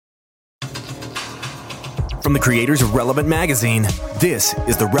From the creators of Relevant Magazine, this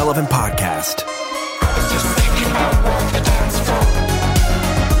is the Relevant Podcast. I was just thinking about what the dance floor.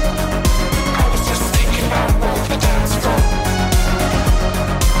 I was just thinking about what the dance floor.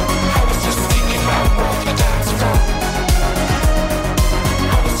 I was just thinking about what the dance floor.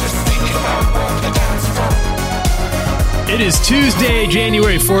 I was just thinking about what the dance floor. It is Tuesday,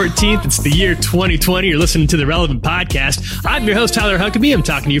 January 14th. It's the year 2020. You're listening to the Relevant Podcast. I'm your host, Tyler Huckabee. I'm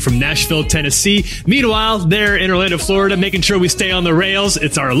talking to you from Nashville, Tennessee. Meanwhile, there in Orlando, Florida, making sure we stay on the rails,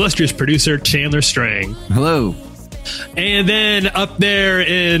 it's our illustrious producer, Chandler Strang. Hello. And then up there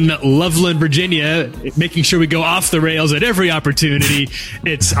in Loveland, Virginia, making sure we go off the rails at every opportunity,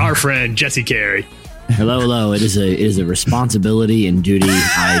 it's our friend, Jesse Carey. Hello. It is a responsibility and duty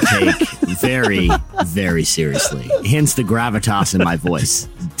I take very, very seriously. Hence the gravitas in my voice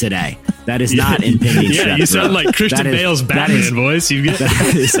today. That is not impinging. Yeah, you sound like Christian Bale's Batman voice. You get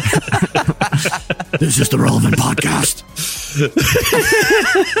that is. This is the Relevant Podcast.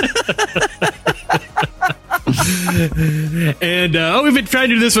 And we've been trying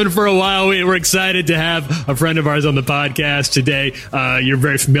to do this one for a while. We're excited to have a friend of ours on the podcast today. You're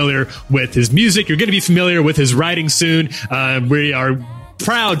very familiar with his music. You're going to be familiar with his writing soon. We are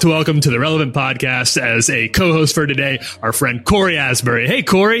proud to welcome to the Relevant Podcast as a co-host for today our friend Cory Asbury. Hey,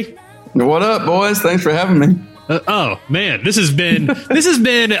 Cory. What up, boys? Thanks for having me. Oh man, this has been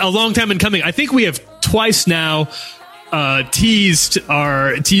a long time in coming. I think we have twice now teased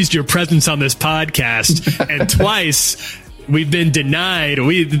your presence on this podcast, and twice we've been denied. I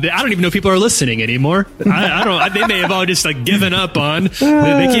don't even know if people are listening anymore. I don't. They may have all just like given up on.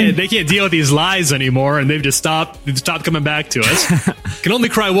 They can't deal with these lies anymore, and they've just stopped coming back to us. Can only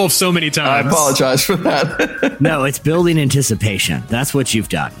cry wolf so many times. I apologize for that. No, it's building anticipation. That's what you've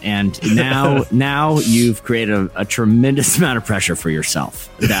done, and now you've created a tremendous amount of pressure for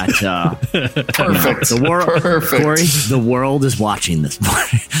yourself. That perfect. The world, perfect. Cory, the world is watching this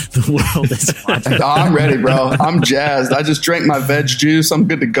morning. The world is watching. No, I'm ready, bro. I'm jazzed. I just drank my veg juice. I'm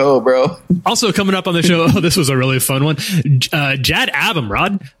good to go, bro. Also coming up on the show, this was a really fun one. Jad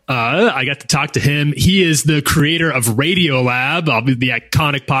Abumrad. I got to talk to him. He is the creator of Radio Lab, the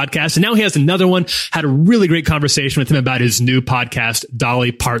iconic podcast. And now he has another one. Had a really great conversation with him about his new podcast,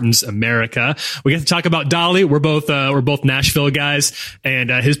 Dolly Parton's America. We got to talk about Dolly. We're both Nashville guys, and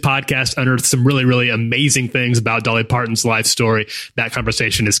his podcast unearthed some really, really amazing things about Dolly Parton's life story. That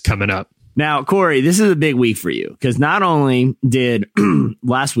conversation is coming up. Now, Cory, this is a big week for you because not only did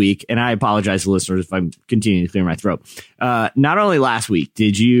last week, and I apologize to listeners if I'm continuing to clear my throat, not only last week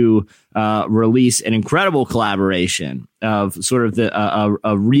did you release an incredible collaboration of sort of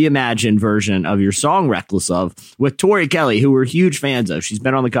a reimagined version of your song Reckless Love with Tori Kelly, who we're huge fans of. She's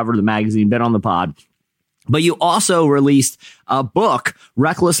been on the cover of the magazine, been on the pod. But you also released a book,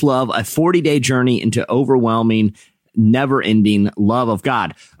 Reckless Love, a 40-day journey into overwhelming, never-ending love of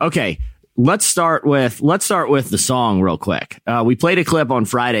God. Okay. Let's start with the song real quick. We played a clip on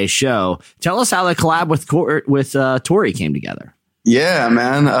Friday's show. Tell us how the collab with Tori came together. Yeah,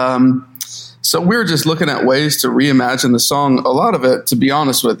 man. So we were just looking at ways to reimagine the song. A lot of it, to be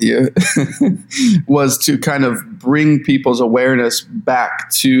honest with you, was to kind of bring people's awareness back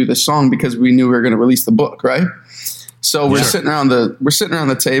to the song because we knew we were going to release the book, right? So we're sitting around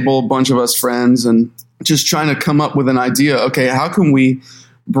the table, a bunch of us friends, and just trying to come up with an idea. Okay, how can we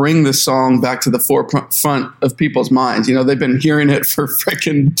bring the song back to the forefront of people's minds? You know, they've been hearing it for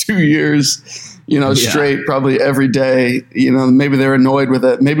freaking 2 years, straight, probably every day. Maybe they're annoyed with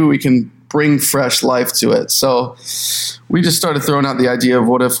it. Maybe we can bring fresh life to it. So we just started throwing out the idea of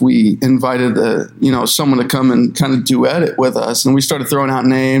what if we invited someone to come and kind of duet it with us. And we started throwing out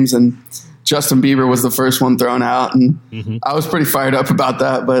names, and Justin Bieber was the first one thrown out. And I was pretty fired up about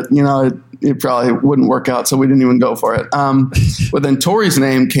that, but it probably wouldn't work out. So we didn't even go for it. But then Tori's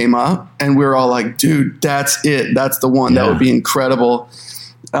name came up and we were all like, dude, that's it. That's the one. That would be incredible.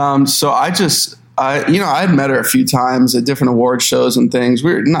 So I had met her a few times at different award shows and things.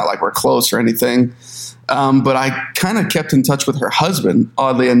 We're not like we're close or anything. But I kind of kept in touch with her husband,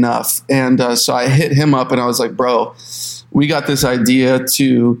 oddly enough. And so I hit him up and I was like, bro, we got this idea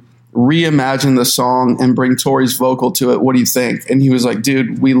to reimagine the song and bring Tori's vocal to it. What do you think? And he was like,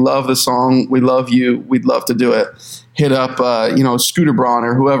 dude, we love the song. We love you. We'd love to do it. Hit up, Scooter Braun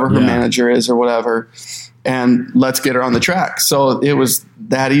or whoever her manager is or whatever. And let's get her on the track. So it was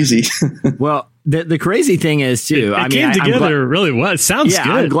that easy. Well, the crazy thing is, too, it came together really well. It sounds good.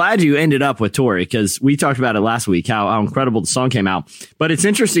 I'm glad you ended up with Tori because we talked about it last week, how incredible the song came out. But it's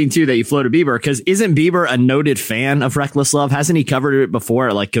interesting, too, that you floated Bieber because isn't Bieber a noted fan of Reckless Love? Hasn't he covered it before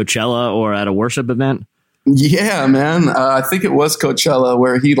at like Coachella or at a worship event? Yeah, man. I think it was Coachella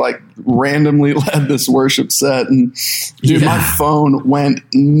where he like randomly led this worship set, and dude, my phone went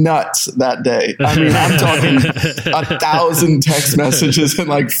nuts that day. I mean, I'm talking 1,000 text messages in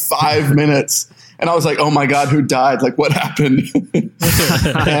like 5 minutes. And I was like, oh my God, who died? Like, what happened?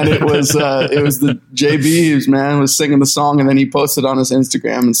 And it was the JB who's man was singing the song, and then he posted on his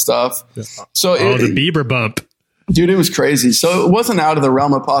Instagram and stuff. So the Bieber bump. Dude, it was crazy. So it wasn't out of the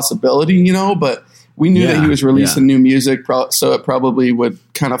realm of possibility, you know, but we knew that he was releasing new music, so it probably would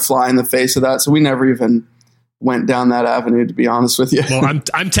kind of fly in the face of that. So we never even went down that avenue, to be honest with you. Well,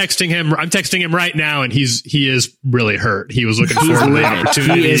 I'm texting him. I'm texting him right now, and he is really hurt. He was looking forward to the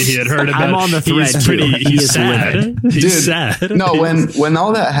opportunity. He had heard about. I'm on the thread. He's sad. He's sad. No, when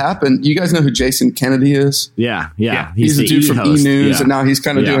all that happened, you guys know who Jason Kennedy is? Yeah. He's the dude from E! News, and now he's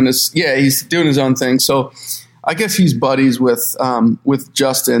kind of doing this. Yeah, he's doing his own thing. So I guess he's buddies with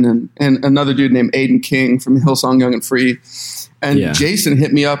Justin and another dude named Aiden King from Hillsong Young and Free. And Jason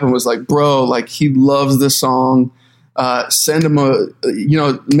hit me up and was like, bro, like he loves this song. Send him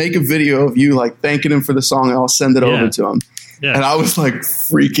make a video of you like thanking him for the song, and I'll send it over to him. Yeah. And I was like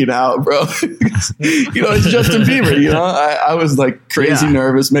freaking out, bro. It's Justin Bieber, I was like crazy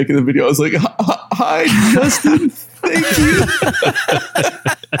nervous making the video. I was like, hi, Justin. Thank you.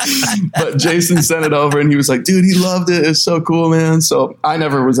 But Jason sent it over, and he was like, dude, he loved it. It's so cool, man. So I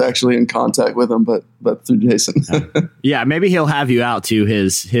never was actually in contact with him, but through Jason. Yeah, maybe he'll have you out to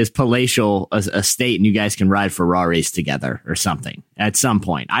his palatial estate, and you guys can ride Ferraris together or something at some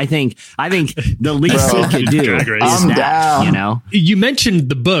point. I think the least he could do is I'm that, down. You mentioned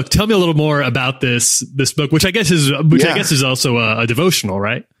the book. Tell me a little more about this book, which I guess is also a devotional,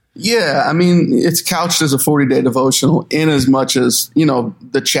 right? Yeah, I mean, it's couched as a 40-day devotional in as much as,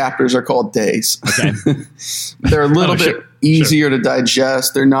 the chapters are called days. Okay. They're a little bit easier to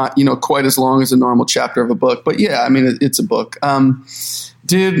digest. They're not, quite as long as a normal chapter of a book. But yeah, I mean, it's a book.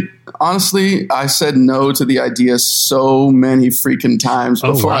 Dude, honestly, I said no to the idea so many freaking times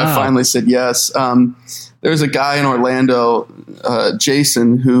before I finally said yes. There's a guy in Orlando,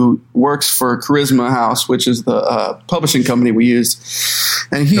 Jason, who works for Charisma House, which is the publishing company we use.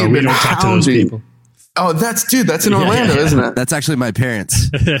 And he had been hounding. Oh, that's in Orlando, isn't it? That's actually my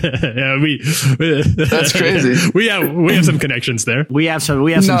parents. That's crazy. We have some connections there. We have some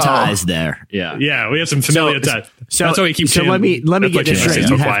ties there. Yeah. Yeah, we have some familiar ties. So that's why we keep So let me get this straight.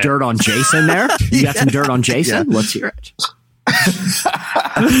 You have dirt on Jason there? You got some dirt on Jason? Yeah. Let's hear it.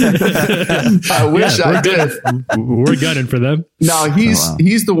 I wish I did. We're gunning for them. No,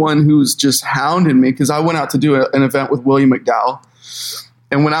 he's the one who's just hounding me because I went out to do an event with William McDowell.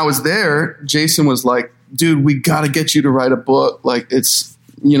 And when I was there, Jason was like, dude, we got to get you to write a book. Like it's,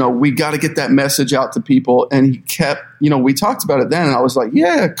 we got to get that message out to people. And he kept, we talked about it then. And I was like,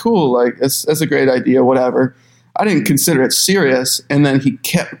 yeah, cool. Like that's a great idea, whatever. I didn't consider it serious. And then he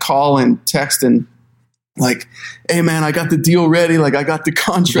kept calling, texting, like, hey man, I got the deal ready. Like I got the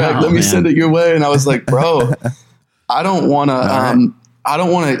contract. Let me send it your way. And I was like, bro, I don't want to,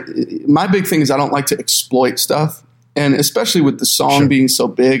 my big thing is I don't like to exploit stuff. And especially with the song being so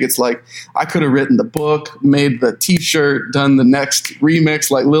big, it's like I could have written the book, made the T-shirt, done the next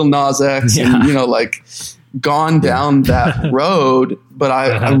remix like Lil Nas X, and like gone down that road. But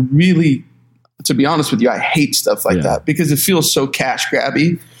I really, to be honest with you, I hate stuff like that because it feels so cash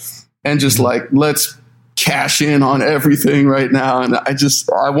grabby and just like let's cash in on everything right now. And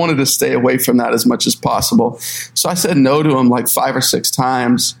I wanted to stay away from that as much as possible. So I said no to him like 5 or 6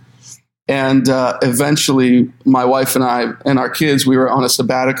 times. And eventually my wife and I and our kids, we were on a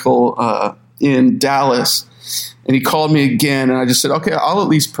sabbatical in Dallas, and he called me again. And I just said, okay, I'll at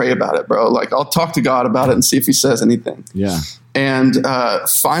least pray about it, bro. Like I'll talk to God about it and see if he says anything. Yeah. And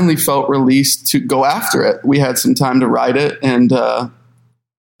finally felt released to go after it. We had some time to write it. And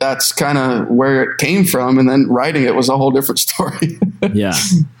that's kind of where it came from. And then writing it was a whole different story. Yeah.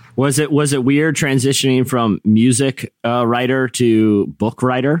 Was it weird transitioning from music writer to book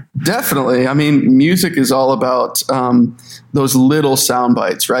writer? Definitely. I mean, music is all about those little sound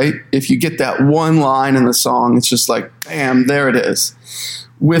bites, right? If you get that one line in the song, it's just like, bam, there it is.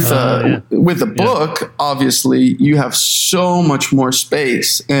 With a book, obviously, you have so much more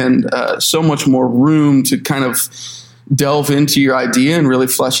space and so much more room to kind of delve into your idea and really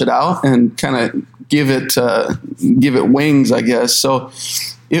flesh it out and kind of give it wings, I guess. So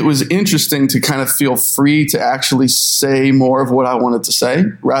it was interesting to kind of feel free to actually say more of what I wanted to say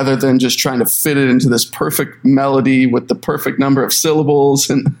rather than just trying to fit it into this perfect melody with the perfect number of syllables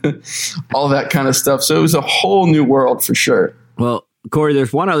and all that kind of stuff. So it was a whole new world for sure. Well, Cory,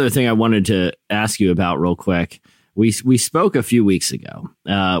 there's one other thing I wanted to ask you about real quick. we spoke a few weeks ago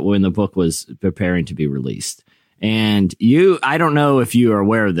when the book was preparing to be released. And I don't know if you are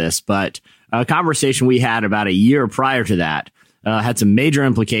aware of this, but a conversation we had about a year prior to that had some major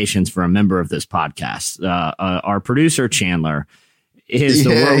implications for a member of this podcast. Our producer, Chandler, is the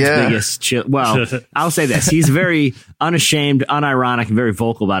world's biggest well, I'll say this. He's very unashamed, unironic, and very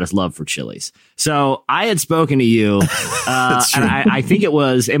vocal about his love for Chili's. So I had spoken to you, and I think this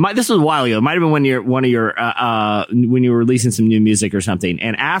was a while ago. It might have been when you were releasing some new music or something.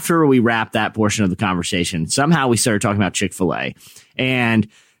 And after we wrapped that portion of the conversation, somehow we started talking about Chick-fil-A. And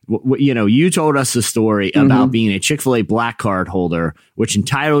you told us the story about being a Chick-fil-A Black Card holder, which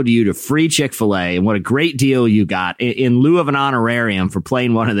entitled you to free Chick-fil-A, and what a great deal you got in lieu of an honorarium for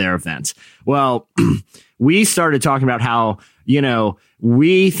playing one of their events. Well, we started talking about how,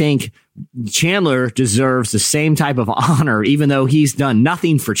 we think Chandler deserves the same type of honor, even though he's done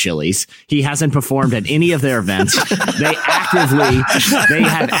nothing for Chili's. He hasn't performed at any of their events. They have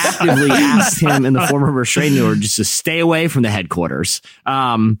actively asked him in the form of a restraining order just to stay away from the headquarters.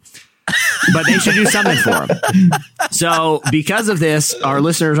 But they should do something for him. So because of this, our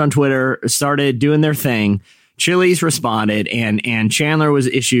listeners on Twitter started doing their thing. Chili's responded, and Chandler was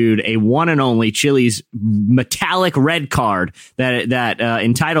issued a one and only Chili's metallic red card that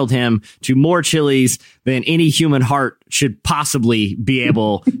entitled him to more Chili's than any human heart should possibly be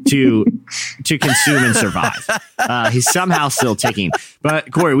able to consume and survive. He's somehow still ticking.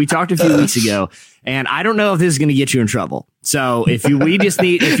 But Cory, we talked a few weeks ago, and I don't know if this is going to get you in trouble. So if you just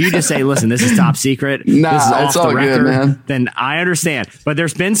say, listen, this is top secret, this is off the record, good, man. Then I understand. But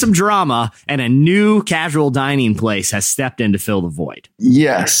there's been some drama, and a new casual dining place has stepped in to fill the void.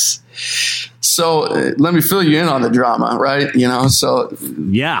 Yes. So let me fill you in on the drama, right? So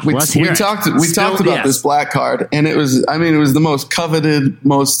yeah, we talked about this Black Card, and it was the most coveted,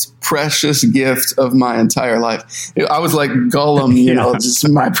 most precious gift of my entire life. I was like Gollum, just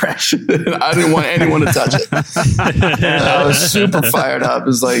my precious. I didn't want anyone to touch it. I was super fired up. It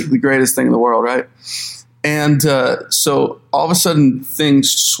was like the greatest thing in the world, right? And so all of a sudden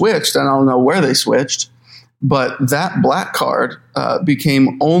things switched, and I don't know where they switched. But that Black Card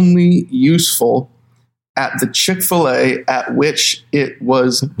became only useful at the Chick-fil-A at which it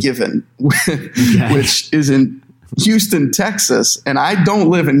was given, which is in Houston, Texas. And I don't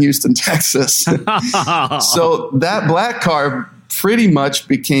live in Houston, Texas. So that Black Card pretty much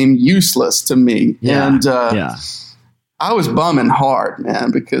became useless to me. Yeah. And I was bumming hard, man,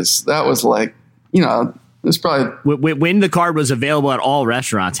 because that was like, it's probably when the card was available at all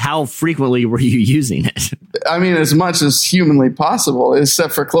restaurants. How frequently were you using it? I mean, as much as humanly possible,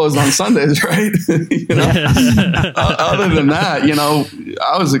 except for closed on Sundays, right? Other than that,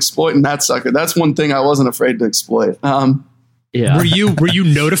 I was exploiting that sucker. That's one thing I wasn't afraid to exploit. Yeah. Were you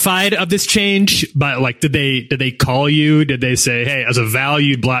notified of this change? But did they call you? Did they say, hey, as a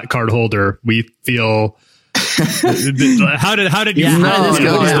valued Black Card holder, we feel? How did you? No,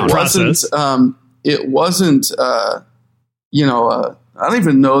 the process? It wasn't, I don't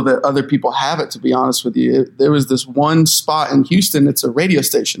even know that other people have it, to be honest with you. There was this one spot in Houston. It's a radio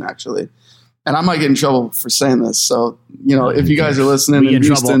station, actually. And I might get in trouble for saying this. So, if you guys are listening in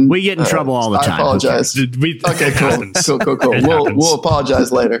Houston. We get in trouble all the time. I apologize. Okay, cool. We'll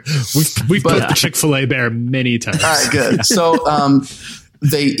apologize later. We've put the Chick-fil-A bear many times. All right, good. So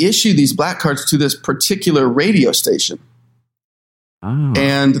they issue these Black Cards to this particular radio station. Oh.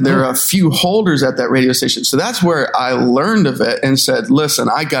 And there are a few holders at that radio station. So that's where I learned of it and said, listen,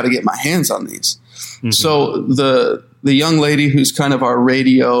 I got to get my hands on these. Mm-hmm. So the young lady who's kind of our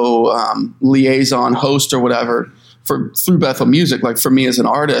radio liaison host or whatever through Bethel Music, like for me as an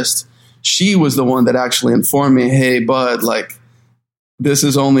artist, she was the one that actually informed me, hey, bud, like this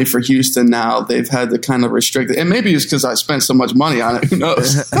is only for Houston now. They've had to kind of restrict it. And maybe it's because I spent so much money on it. Who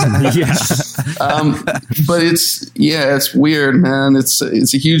knows? But it's weird, man. It's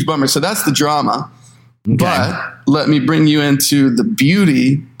a huge bummer. So that's the drama. Okay. But let me bring you into the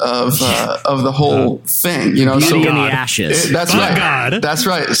beauty of the whole thing. Beauty in the ashes. That's right. God. That's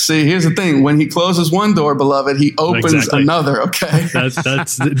right. See, here's the thing. When he closes one door, beloved, he opens another. Okay. Watch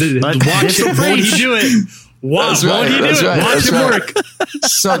it. Won't he do it? Won't he do it? Watch it work.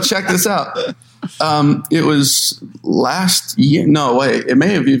 So check this out. It was last year. No, wait. It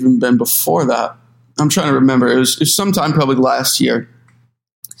may have even been before that. I'm trying to remember. It was sometime probably last year.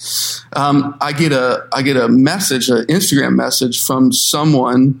 I get a message, an Instagram message from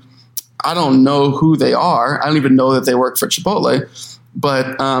someone. I don't know who they are. I don't even know that they work for Chipotle.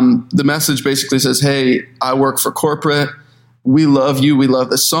 But the message basically says, hey, I work for corporate. we love you. We love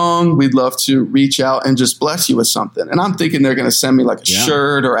the song. We'd love to reach out and just bless you with something. And I'm thinking they're going to send me like a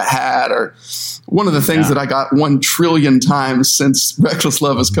shirt or a hat or one of the things that I got 1 trillion times since Reckless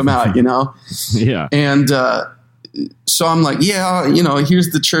Love has come out, you know? Yeah. And so I'm like, yeah, you know, here's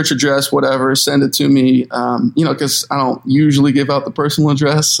the church address, whatever, send it to me. You know, because I don't usually give out the personal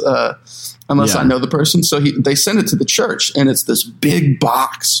address unless I know the person. So they send it to the church, and it's this big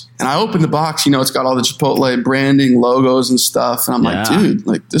box. And I open the box, you know, it's got all the Chipotle branding, logos and stuff. And I'm like, dude,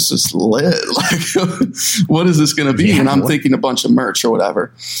 like, this is lit. Like, what is this going to be? Yeah, and I'm thinking a bunch of merch or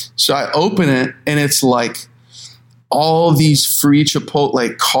whatever. So I open it, and it's like all these free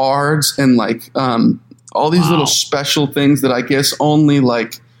Chipotle cards and like all these little special things that I guess only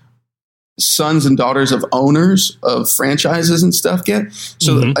like sons and daughters of owners of franchises and stuff get.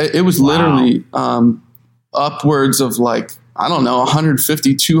 So it was literally upwards of like, I don't know,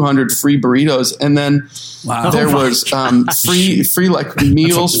 150, 200 free burritos. And then there was free like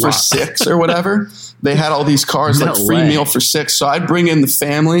meals for 6 or whatever. They had all these cars like free meal for 6. So I'd bring in the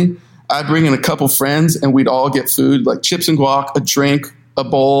family. I'd bring in a couple friends, and we'd all get food like chips and guac, a drink, a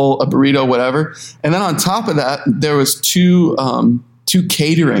bowl, a burrito, whatever. And then on top of that, there was two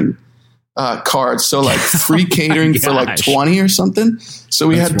catering cards. So like free catering for like 20 or something. So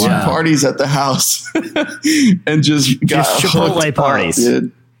we had 2 parties at the house and just got Chipotle parties.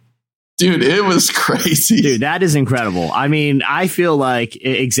 Dude, it was crazy. Dude, that is incredible. I mean, I feel like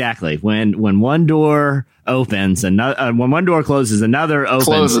exactly when one door opens, another when one door closes, another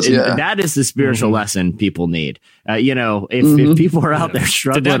opens. That is the spiritual lesson people need. You know, if people are out there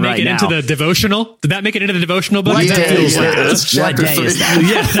struggling, did that make right it now, into the devotional? Did that make it into the devotional book? What That day feels is like that? What day is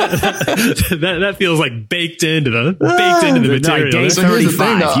that? that feels like baked into the material. Day So here's the 35.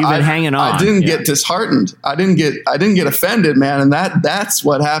 thing, though. You've been hanging on. I didn't get disheartened. I didn't get offended, man. And that's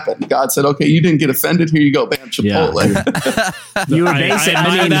what happened. God said, "Okay, you didn't get offended. Here you go, bam, Chipotle." You were I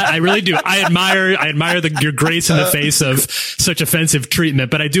admire that. I really do. I admire your grace in the face of such offensive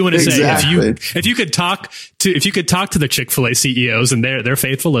treatment. But I do want to say, if you could talk to the Chick-fil-A CEOs, and they're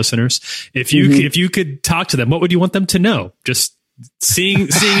faithful listeners, if you could talk to them, what would you want them to know? Just seeing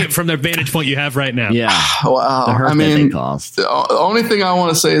it from their vantage point you have right now. Yeah. Wow. I mean, the only thing I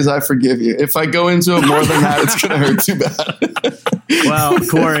want to say is I forgive you. If I go into it more than that, it's going to hurt too bad. Well,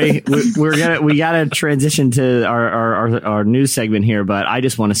 Cory, we gotta transition to our news segment here, but I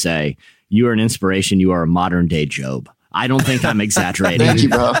just want to say you are an inspiration. You are a modern day Job. I don't think I'm exaggerating. Thank you,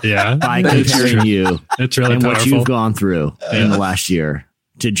 bro. Yeah. By comparing you it's really and powerful. what you've gone through in the last year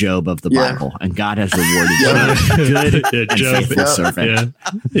to Job of the Bible, and God has rewarded you. Good and faithful servant.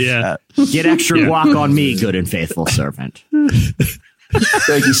 Yeah. Get extra guac on me, good and faithful servant.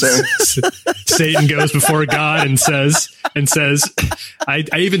 Thank you, sir. Satan goes before God and says, I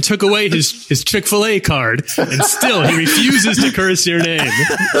even took away his Chick-fil-A card, and still he refuses to curse your name.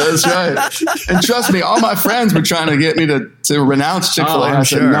 That's right. And trust me, all my friends were trying to get me to renounce Chick-fil-A. Oh, I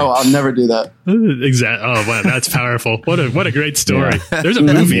said, no, I'll never do that. Exactly. Oh, wow, that's powerful. What a great story. Yeah. There's a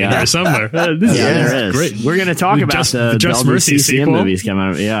movie in here somewhere. There is. Great. We're going to talk about the Just Mercy sequel movies coming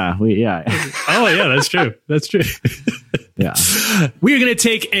out. Yeah. Oh, yeah, that's true. That's true. Yeah. We are going to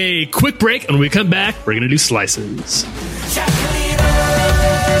take a quick break, and when we come back, we're going to do slices.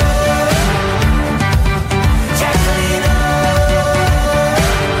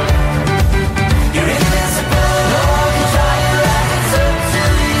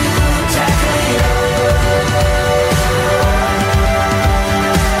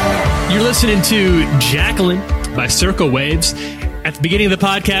 You're listening to Jacqueline by Circle Waves. At the beginning of the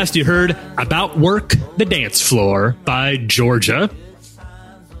podcast, you heard About Work the Dance Floor by Georgia.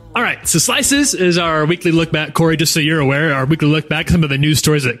 All right, so Slices is our weekly look back. Cory, just so you're aware, our weekly look back, some of the news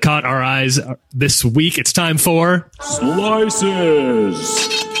stories that caught our eyes this week. It's time for Slices.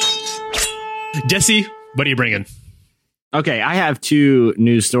 Jesse, what are you bringing? Okay, I have 2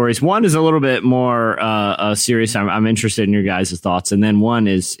 news stories. One is a little bit more serious. I'm interested in your guys' thoughts. And then one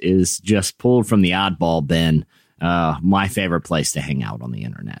is just pulled from the oddball bin. My favorite place to hang out on the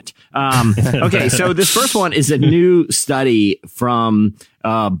internet. Okay, so this first one is a new study from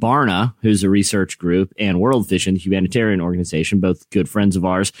Barna, who's a research group, and World Vision, the humanitarian organization, both good friends of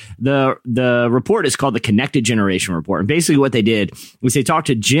ours. The report is called the Connected Generation Report. And basically what they did was they talked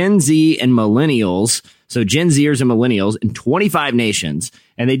to Gen Z and millennials, so Gen Zers and millennials in 25 nations,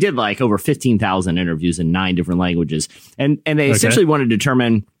 and they did like over 15,000 interviews in 9 different languages. And they essentially wanted to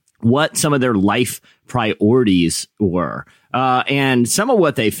determine what some of their life priorities were. And some of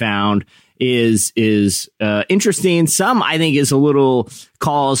what they found is interesting. Some, I think, is a little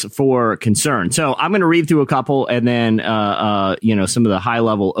cause for concern. So I'm going to read through a couple and then, some of the high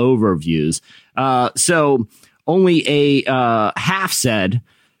level overviews. So only a half said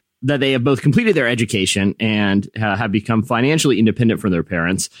that they have both completed their education and have become financially independent from their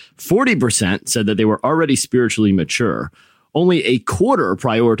parents. 40% said that they were already spiritually mature. Only a quarter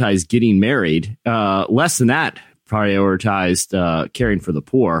prioritized getting married. Less than that prioritized caring for the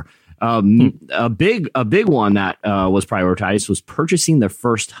poor. A big one that was prioritized was purchasing their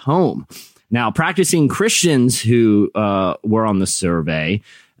first home. Now, practicing Christians who were on the survey,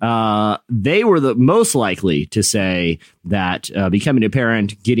 they were the most likely to say that becoming a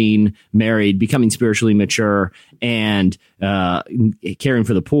parent, getting married, becoming spiritually mature, and caring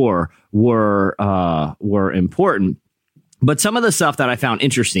for the poor were important. But some of the stuff that I found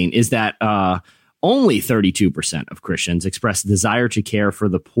interesting is that only 32% of Christians expressed desire to care for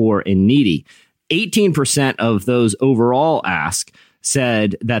the poor and needy. 18% of those overall asked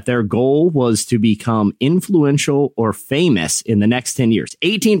said that their goal was to become influential or famous in the next 10 years.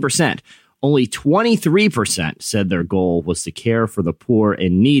 18%. Only 23% said their goal was to care for the poor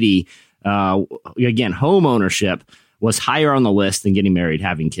and needy. Again, home ownership was higher on the list than getting married,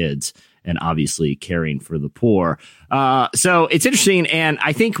 having kids, and obviously caring for the poor. So it's interesting. And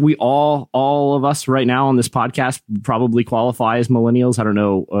I think we all of us right now on this podcast probably qualify as millennials. I don't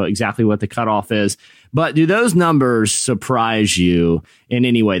know exactly what the cutoff is, but do those numbers surprise you in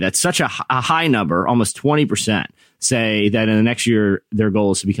any way? That's such a high number, almost 20%. Say that in the next year, their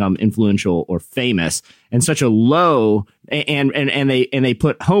goal is to become influential or famous, and such a low and they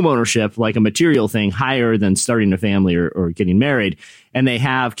put home ownership, like a material thing, higher than starting a family or getting married. And they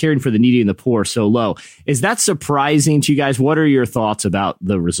have caring for the needy and the poor so low. Is that surprising to you guys? What are your thoughts about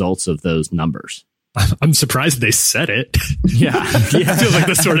the results of those numbers? I'm surprised they said it. Yeah. It feels like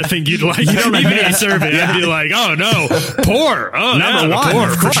the sort of thing you'd like. You don't even a survey. Yeah. I'd be like, oh no, poor. Oh, number one, poor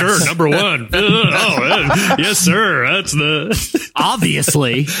for sure. Number one. Yes, sir. That's the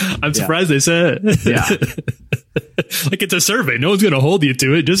obviously. I'm surprised they said it. Yeah. Like, it's a survey. No one's going to hold you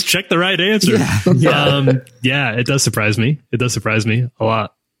to it. Just check the right answer. Yeah. It does surprise me. It does surprise me a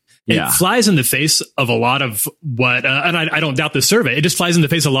lot. Yeah. It flies in the face of a lot of what, and I don't doubt the survey. It just flies in the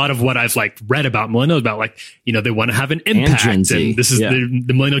face of a lot of what I've read about millennials, about they want to have an impact. And Gen Z. And this is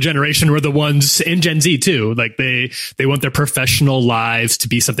the millennial generation were the ones, and Gen Z too. Like they want their professional lives to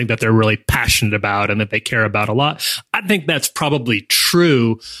be something that they're really passionate about and that they care about a lot. I think that's probably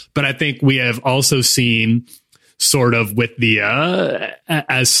true, but I think we have also seen sort of with the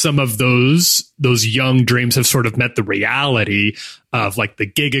as some of those young dreams have sort of met the reality of like the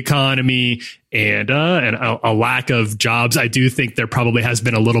gig economy and a lack of jobs. I do think there probably has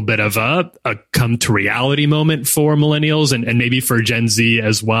been a little bit of a come to reality moment for millennials and maybe for Gen Z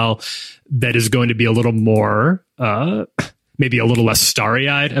as well, that is going to be a little more maybe a little less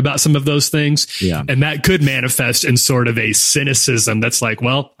starry-eyed about some of those things. Yeah. And that could manifest in sort of a cynicism that's like,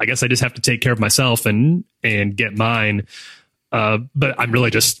 well, I guess I just have to take care of myself and get mine. But I'm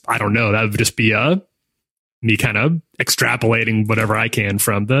really I don't know. That would just be me kind of extrapolating whatever I can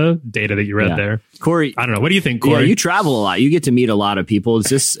from the data that you read there. Cory, I don't know. What do you think, Cory? Yeah, you travel a lot. You get to meet a lot of people. Is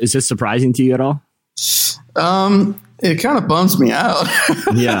this surprising to you at all? It kind of bums me out.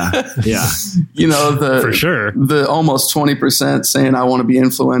 Yeah. For sure. The almost 20% saying I want to be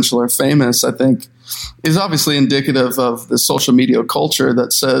influential or famous, I think, is obviously indicative of the social media culture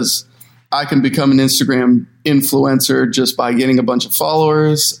that says I can become an Instagram influencer just by getting a bunch of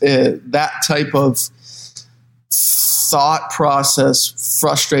followers. That type of thought process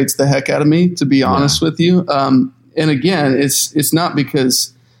frustrates the heck out of me, to be honest with you. And again, it's not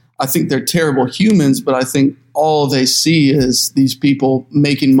because I think they're terrible humans, but I think all they see is these people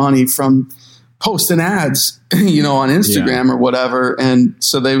making money from posting ads, on Instagram or whatever. And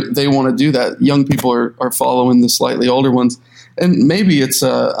so they want to do that. Young people are following the slightly older ones. And maybe it's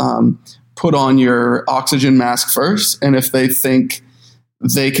put on your oxygen mask first. And if they think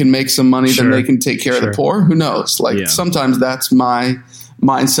they can make some money, then they can take care of the poor. Who knows? Sometimes that's my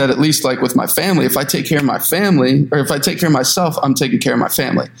mindset, at least like with my family. If I take care of my family, or if I take care of myself, I'm taking care of my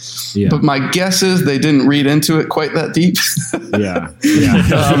family. Yeah. But my guess is they didn't read into it quite that deep.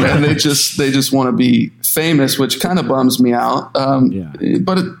 And they just want to be famous, which kind of bums me out.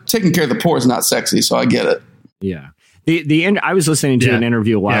 But taking care of the poor is not sexy, so I get it. Yeah. I was listening to an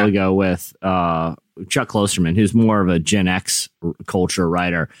interview a while ago with Chuck Klosterman, who's more of a Gen X culture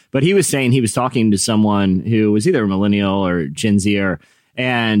writer, but he was saying he was talking to someone who was either a millennial or Gen Zer,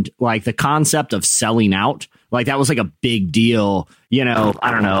 and like the concept of selling out, like that was like a big deal, I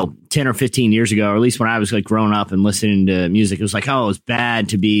don't know, 10 or 15 years ago, or at least when I was like growing up and listening to music, it was like, oh, it was bad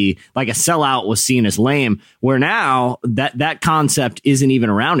to be like a sellout was seen as lame, where now that concept isn't even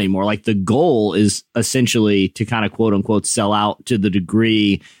around anymore. Like the goal is essentially to kind of quote unquote sell out to the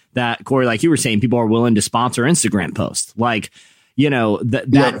degree that, Cory, like you were saying, people are willing to sponsor Instagram posts. Like,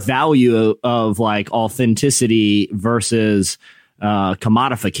 that value of like authenticity versus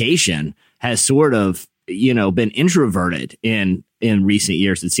commodification has sort of, been introverted in recent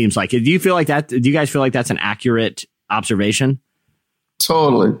years. It seems like. Do you feel like that? Do you guys feel like that's an accurate observation?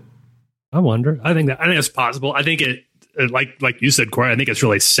 Totally. I wonder. I think it's possible. I think it, like you said, Cory, I think it's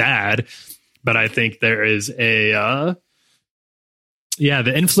really sad, but I think there is the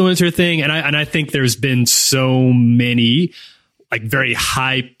influencer thing. And I think there's been so many like very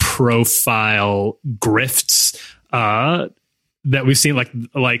high profile grifts, that we've seen, like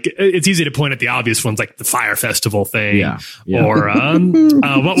it's easy to point at the obvious ones, like the Fire Festival thing, or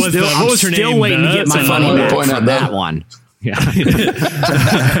what was her name? Still waiting to get my money back from that one. Yeah, I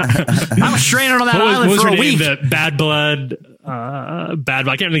was stranded on that island for a week. The Bad Blood,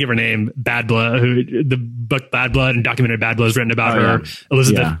 I can't think of her name. Bad Blood, who the book Bad Blood and documented Bad Blood is written about her.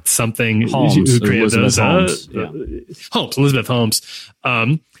 Elizabeth something Holmes, who created Elizabeth those. Elizabeth Holmes.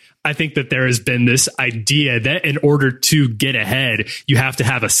 I think that there has been this idea that in order to get ahead, you have to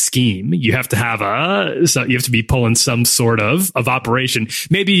have a scheme. You have to have you have to be pulling some sort of operation,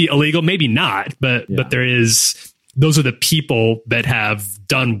 maybe illegal, maybe not, but those are the people that have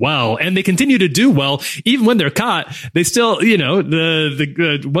done well, and they continue to do well. Even when they're caught, they still,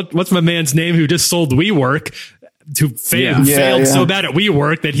 what's my man's name who just sold WeWork, who failed so bad at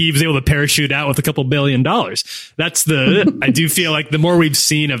WeWork that he was able to parachute out with a couple $1 billion. That's I do feel like the more we've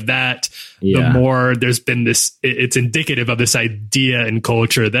seen of that, the more there's been this, it's indicative of this idea in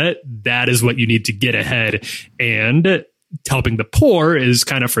culture that is what you need to get ahead, and helping the poor is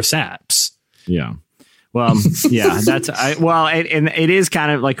kind of for saps. Yeah. Well, and it is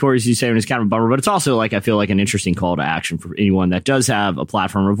kind of like Cory, as you say, it's kind of a bummer, but it's also like, I feel like an interesting call to action for anyone that does have a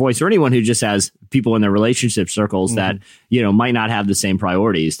platform or voice, or anyone who just has people in their relationship circles that, might not have the same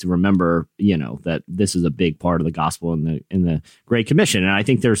priorities, to remember, that this is a big part of the gospel in the Great Commission. And I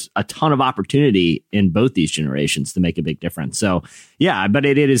think there's a ton of opportunity in both these generations to make a big difference. So but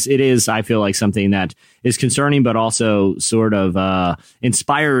it is, I feel like something that is concerning, but also sort of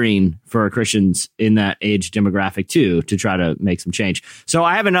inspiring for Christians in that age demographic too, to try to make some change. So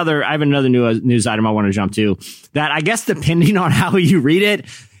I have another news item I want to jump to that, I guess, depending on how you read it,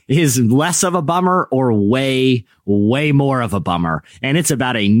 is less of a bummer or way, way more of a bummer. And it's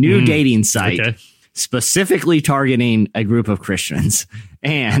about a new dating site specifically targeting a group of Christians.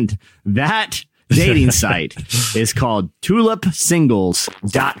 And that dating site is called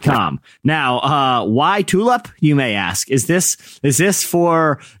tulipsingles.com. Now, why tulip, you may ask? Is this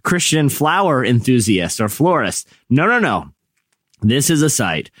for Christian flower enthusiasts or florists? No. This is a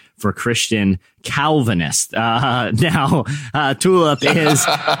site for Christian Calvinists. Tulip is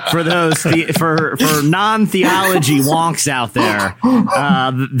for those for non-theology wonks out there.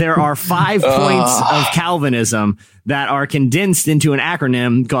 There are 5 points of Calvinism that are condensed into an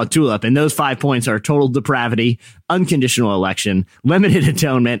acronym called TULIP. And those 5 points are total depravity, unconditional election, limited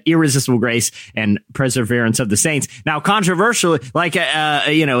atonement, irresistible grace, and perseverance of the saints. Now, controversially,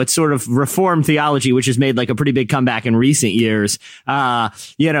 it's sort of Reformed theology, which has made like a pretty big comeback in recent years.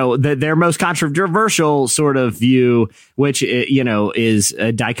 Their most controversial sort of view, which, is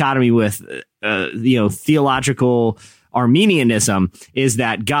a dichotomy with, theological Arminianism, is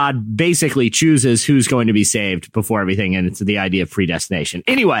that God basically chooses who's going to be saved before everything. And it's the idea of predestination.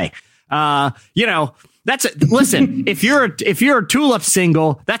 Anyway, listen, if you're a tulip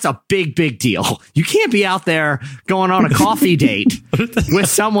single, that's a big deal. You can't be out there going on a coffee date with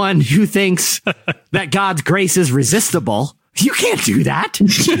someone who thinks that God's grace is resistible. You can't do that.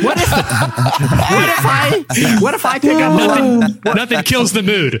 What if I pick up nothing kills the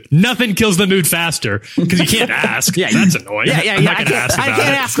mood. Nothing kills the mood faster because you can't ask. That's annoying. I can't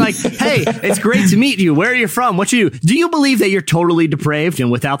ask like, hey, it's great to meet you. Where are you from? What you do? Do you believe that you're totally depraved and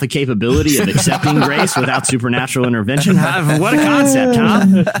without the capability of accepting grace without supernatural intervention? What a concept,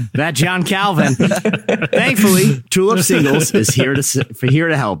 huh? That John Calvin. Thankfully, Tulip Singles is here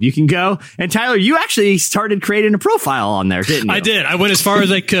to help. You can go. And Tyler, you actually started creating a profile on there, didn't you? I did. I went as far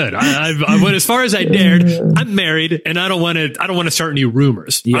as I could. I went as far as I dared. I'm married, and I don't want to start any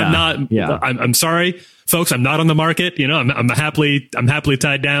rumors. I'm sorry, folks. I'm not on the market. I'm happily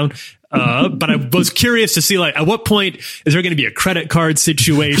tied down. But I was curious to see, like, at what point is there going to be a credit card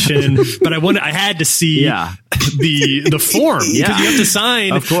situation? But I had to see the form because you have to sign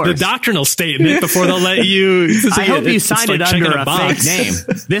the doctrinal statement before they'll let you. I hope you signed it under a fake name.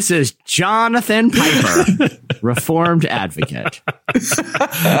 This is Jonathan Piper, Reformed Advocate.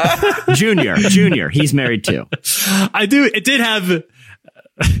 Junior. He's married too. I do. It did have.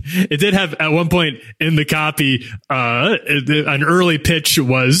 It did have at one point in the copy, an early pitch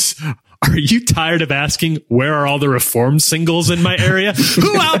was, "Are you tired of asking where are all the Reformed singles in my area?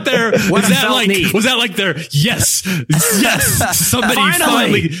 Who out there was that like their yes,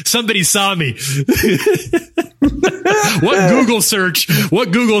 somebody saw me." What Google search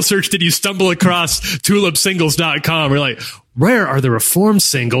did you stumble across tulipsingles.com? We're like, where are the Reformed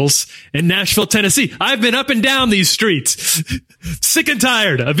singles in Nashville, Tennessee? I've been up and down these streets, sick and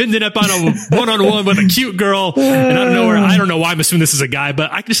tired of ending up on a one-on-one with a cute girl. And I don't know why I'm assuming this is a guy,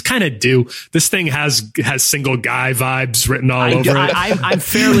 but I just kind of do. This thing has single guy vibes written all over it. I'm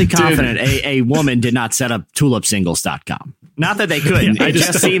fairly confident a woman did not set up tulipsingles.com. Not that they couldn't. It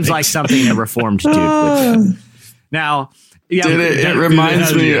just seems like something a Reformed dude would do. Now, yeah, it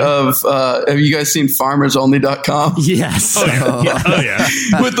reminds me of, have you guys seen farmersonly.com? Yes. Oh, yeah. Oh, yeah.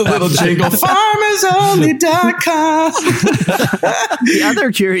 With the little jingle, farmersonly.com. The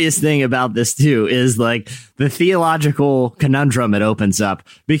other curious thing about this, too, is like the theological conundrum it opens up.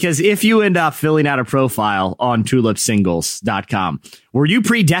 Because if you end up filling out a profile on tulipsingles.com, were you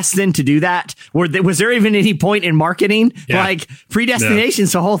predestined to do that? Was there even any point in marketing? Yeah. Like,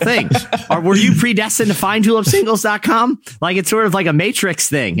 predestination's the whole thing. Or were you predestined to find tulipsingles.com? Like, it's sort of like a Matrix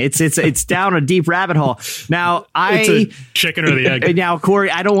thing. It's down a deep rabbit hole. Now, it's a chicken or the egg. Now, Cory,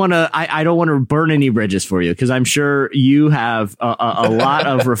 I don't want to burn any bridges for you, because I'm sure you have a lot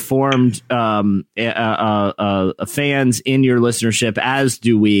of Reformed fans in your listenership, as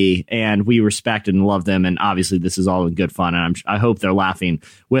do we, and we respect and love them. And obviously, this is all in good fun, and I hope they're laughing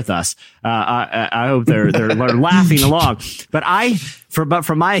with us. I hope they're laughing along. But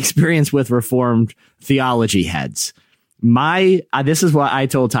from my experience with Reformed theology heads, this is what I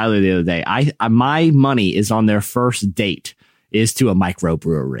told Tyler the other day. My money is on their first date is to a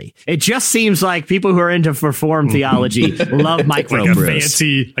microbrewery. It just seems like people who are into Reformed theology love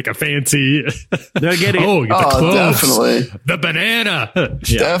microbrews. Like a fancy. They're getting the cloves, definitely the banana.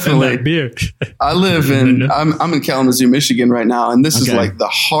 Definitely. That beer. I live I'm in Kalamazoo, Michigan right now, and this is like the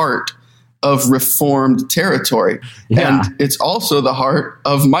heart of Reformed territory. Yeah. And it's also the heart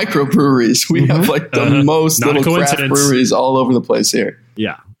of microbreweries. We have like the most little craft breweries all over the place here.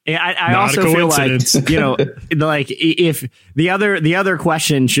 Yeah. I also feel like, like if the other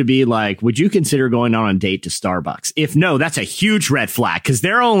question should be like, would you consider going on a date to Starbucks? If no, that's a huge red flag, because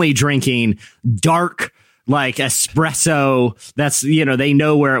they're only drinking dark, like espresso. That's, they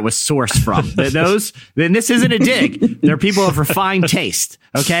know where it was sourced from. Then this isn't a dig. They're people of refined taste.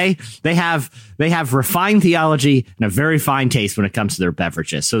 Okay. They have refined theology and a very fine taste when it comes to their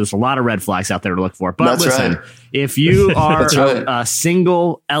beverages. So there's a lot of red flags out there to look for. But that's listen, right. If you are a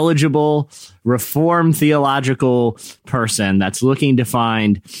single, eligible, Reformed theological person that's looking to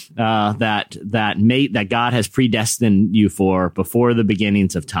find that mate that God has predestined you for before the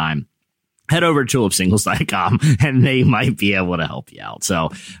beginnings of time, head over to tulipsingles.com and they might be able to help you out. So,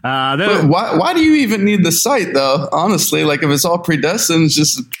 but why do you even need the site, though? Honestly, like if it's all predestined, it's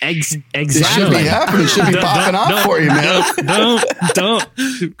just exactly. It should be happening. It should be popping off for you, man. Don't.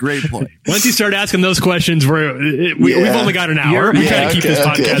 Great point. Once you start asking those questions, we've only got an hour. We're trying to keep this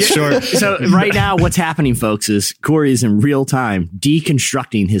podcast short. So right now, what's happening, folks, is Cory is in real time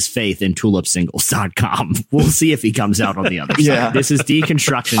deconstructing his faith in tulipsingles.com. We'll see if he comes out on the other side. This is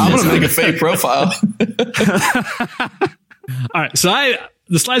deconstruction. I'm going to make a fake profile. All right. So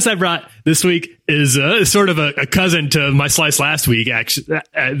the slice I brought this week is sort of a cousin to my slice last week. Actually,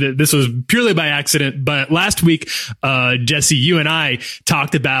 this was purely by accident. But last week, Jesse, you and I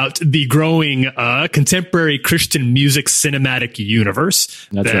talked about the growing contemporary Christian music cinematic universe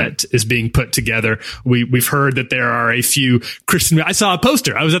that is being put together. We've heard that there are a few Christian. I saw a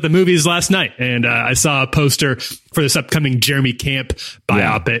poster. I was at the movies last night, and I saw a poster for this upcoming Jeremy Camp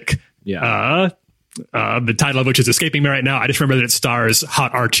biopic. The title of which is escaping me right now. I just remember that it stars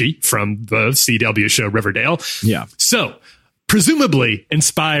Hot Archie from the CW show Riverdale. Yeah. So, presumably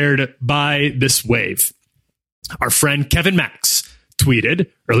inspired by this wave, our friend Kevin Max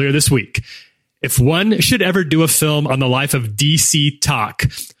tweeted earlier this week, if one should ever do a film on the life of DC Talk,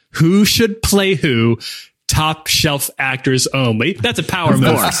 who should play who? Top shelf actors only. That's a power move.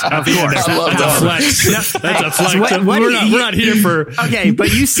 Of course. I love that. Flex. That's a flex. We're not here for. Okay,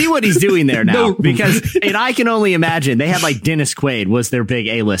 but you see what he's doing there now, because, and I can only imagine they had like Dennis Quaid was their big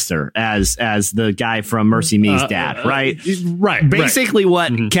A-lister as the guy from Mercy Me's dad, right? Right. Basically,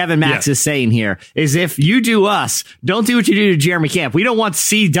 what Kevin Max is saying here is, if you do us, don't do what you do to Jeremy Camp. We don't want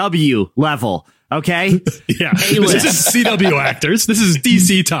CW level Okay. Yeah. This is CW actors. This is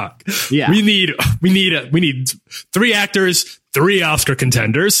DC talk. Yeah. We need 3 actors, 3 Oscar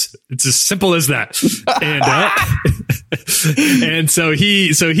contenders. It's as simple as that. And so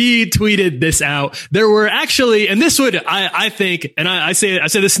he tweeted this out. There were actually, and this would, I think, and I say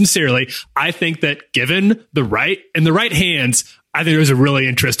this sincerely, I think that given the right hands, I think there's a really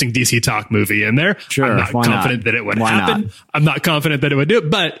interesting DC talk movie in there. Sure, I'm not confident that it would happen. Not? I'm not confident that it would do it,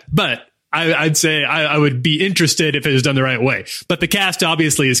 but I'd say I would be interested if it was done the right way. But the cast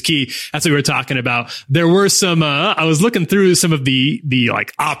obviously is key. That's what we were talking about. There were some, I was looking through some of the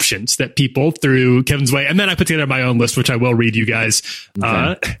like options that people threw Kevin's way. And then I put together my own list, which I will read you guys,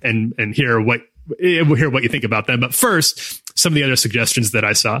 and hear what you think about them. But first, some of the other suggestions that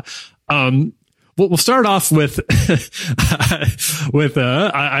I saw. We'll start off with,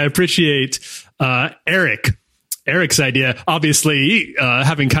 I appreciate, Eric's idea, obviously,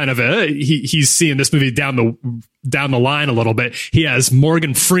 having kind of he's seeing this movie down the line a little bit. He has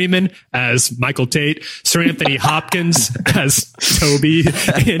Morgan Freeman as Michael Tate, Sir Anthony Hopkins as Toby,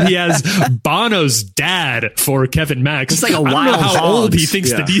 and he has Bono's dad for Kevin Max. It's like a I don't wild know how hogs. old he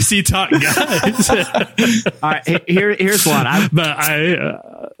thinks the DC talk guys. All right. Here's one.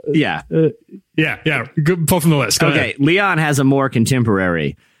 Yeah. Good pull from the list. Go ahead. Leon has a more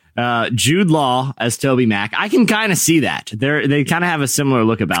contemporary. Jude Law as Toby Mac. I can kind of see that. They kind of have a similar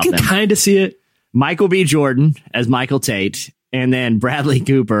look about them. Kind of see it. Michael B. Jordan as Michael Tate, and then Bradley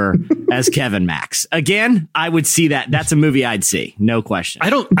Cooper as Kevin Max. Again, I would see that. That's a movie I'd see, no question. I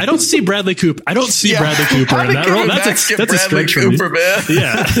don't see Bradley Cooper. I don't see Bradley Cooper in that role. That's a stretch for me. Man.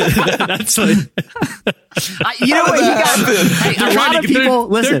 Yeah, that's like. You know what? A lot of people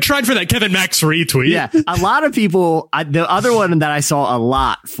listen. They're trying for that Kevin Max retweet. Yeah, a lot of people. The other one that I saw a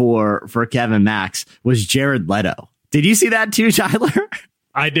lot for Kevin Max was Jared Leto. Did you see that too, Tyler?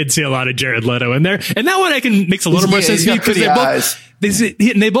 I did see a lot of Jared Leto in there, and that one makes a little more sense to me because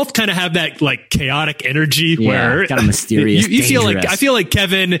they both kind of have that like chaotic energy where kind of mysterious. You feel like I feel like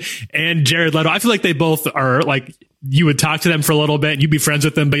Kevin and Jared Leto. I feel like they both are like you would talk to them for a little bit, and you'd be friends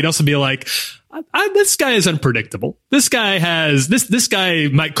with them, but you'd also be like, this guy is unpredictable. This guy has this guy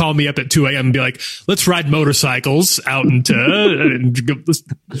might call me up at 2 a.m. and be like, let's ride motorcycles out into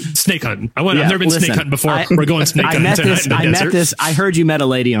snake hunting. I've never been snake hunting before. We're going snake hunting tonight in the desert. I heard you met a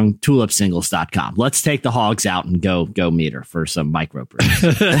lady on tulipsingles.com. Let's take the hogs out and go meet her for some microbrews.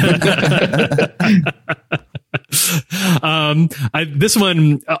 This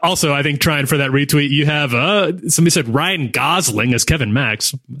one also, I think, trying for that retweet. You have somebody said Ryan Gosling as Kevin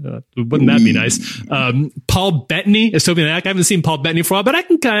Max. Wouldn't that be nice? Paul Bettany as Toby Mac. I haven't seen Paul Bettany for a while, but I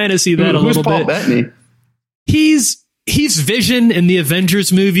can kind of see that a little bit. Who's Paul Bettany? He's Vision in the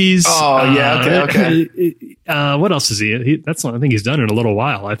Avengers movies. Oh yeah, okay. What else is he? That's one I think he's done in a little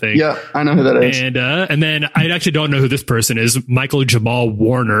while. I think. Yeah, I know who that is. And then I actually don't know who this person is. Michael Jamal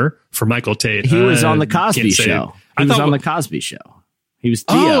Warner for Michael Tate. He was on the Cosby Show. He was on the Cosby Show. He was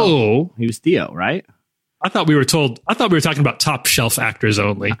Theo. Oh, he was Theo, right? I thought we were talking about top shelf actors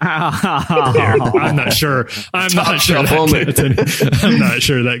only. I'm not sure. I'm not sure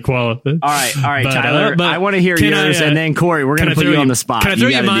that qualifies. All right, but, Tyler. I want to hear yours, and then Cory, we're going to put you on the spot. Can I throw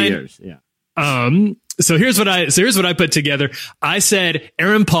you mine? Yours. Yeah. So here's what I put together. I said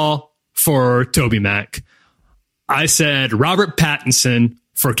Aaron Paul for Toby Mac. I said Robert Pattinson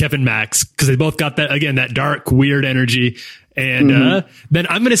for Kevin Max because they both got that dark, weird energy. And then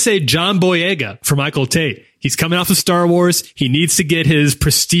I'm going to say John Boyega for Michael Tate. He's coming off of Star Wars. He needs to get his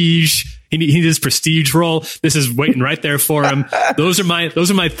prestige. He needs his prestige role. This is waiting right there for him. Those are my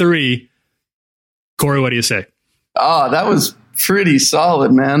 3. Cory, what do you say? Oh, that was pretty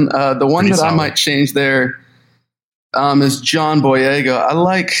solid, man. The one that I might change there is John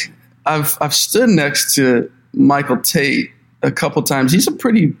Boyega. I've stood next to Michael Tate a couple times. He's a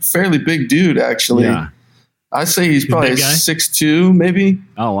fairly big dude, actually. Yeah. I say he's probably 6'2", maybe.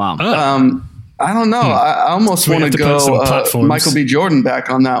 Oh, wow. I don't know. I almost want to go Michael B. Jordan back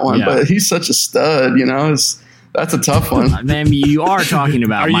on that one, but he's such a stud, that's a tough one. Man, you are talking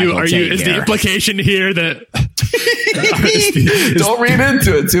about Michael Tate. Is the implication here that... Don't read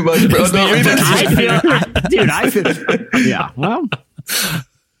into it too much, bro. Don't read into it. I feel... Yeah, well...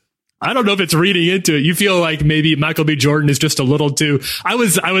 I don't know if it's reading into it. You feel like maybe Michael B. Jordan is just a little too. I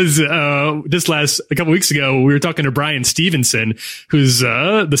was a couple weeks ago, we were talking to Brian Stevenson, who's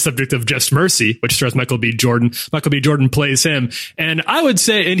the subject of Just Mercy, which stars Michael B. Jordan. Michael B. Jordan plays him, and I would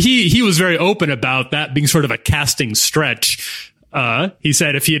say, and he was very open about that being sort of a casting stretch. He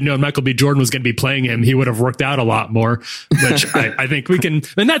said if he had known Michael B. Jordan was going to be playing him, he would have worked out a lot more, which I think we can.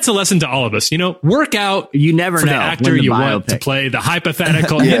 And that's a lesson to all of us. Work out. You never for know the actor you want to play, the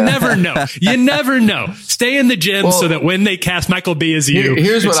hypothetical. You never know. You never know. Stay in the gym so that when they cast Michael B. as you,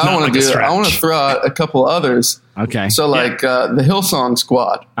 here's what I want to do. I want to throw out a couple others. Okay. So the Hillsong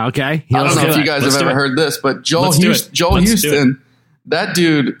Squad. Okay. I don't know if you guys have ever heard this, but Joel Houston, that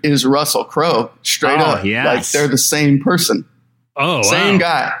dude is Russell Crowe, straight up. Yes. Like they're the same person. Oh, same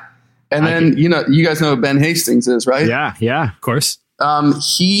guy. And then, you guys know who Ben Hastings is, right? Yeah. Of course.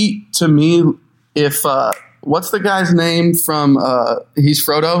 He, to me, if, what's the guy's name from, he's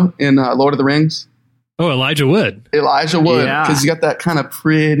Frodo in Lord of the Rings? Oh, Elijah Wood. Because he's got that kind of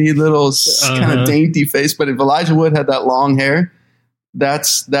pretty little kind of dainty face. But if Elijah Wood had that long hair,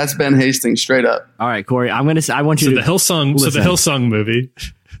 that's Ben Hastings straight up. All right, Corey, I want you to the Hillsong. So the Hillsong movie.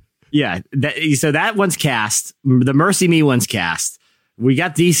 Yeah. So that one's cast. The Mercy Me one's cast. We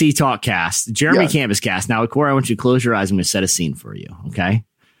got DC Talk cast. Jeremy Camp is cast. Now, Corey, I want you to close your eyes. I'm going to set a scene for you. Okay.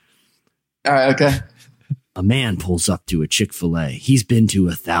 All right. Okay. A man pulls up to a Chick-fil-A. He's been to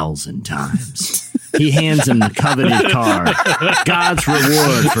 1,000 times. He hands him the coveted card. God's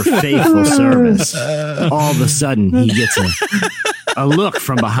reward for faithful service. All of a sudden, he gets a look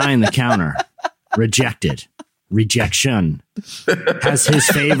from behind the counter. Rejected. Rejection. Has his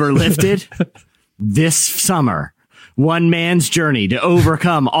favor lifted? This summer, one man's journey to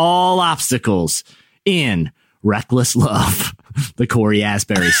overcome all obstacles in Reckless Love. The Cory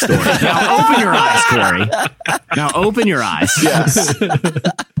Asbury story. Now open your eyes, Cory. Now open your eyes. Yes.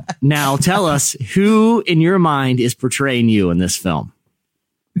 Now tell us who in your mind is portraying you in this film.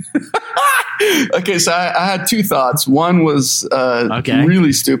 Okay, so I had two thoughts. One was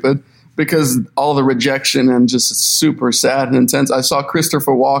really stupid because all the rejection and just super sad and intense. I saw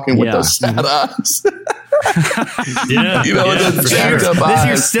Christopher Walken with those sad eyes. With the jacked up eyes.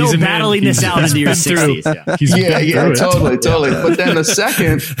 You're still battling this out into your 60s. Totally. But then the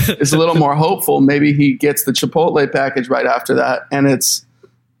second is a little more hopeful. Maybe he gets the Chipotle package right after that, and it's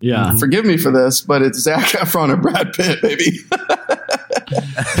forgive me for this, but it's Zac Efron and Brad Pitt, baby.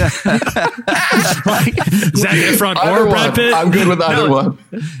 Zac Efron or Brad Pitt? I'm good with either one.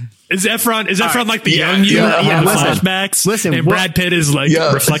 Is Efron like the young you? Flashbacks. Listen, and Brad Pitt is like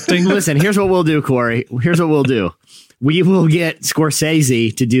reflecting. Listen, here's what we'll do, Corey. Here's what we'll do. We will get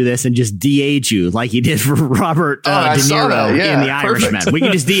Scorsese to do this and just de-age you like he did for Robert De Niro in The Irishman. We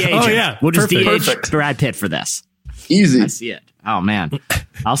can just de-age him. Yeah, we'll just de-age Brad Pitt for this. Easy. I see it. Oh, man.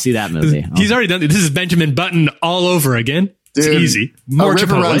 I'll see that movie. He's already done it. This is Benjamin Button all over again. Dude, it's easy. More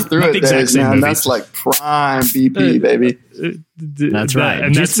river runs through it days, man. Movie. That's like prime BP, baby. That's right.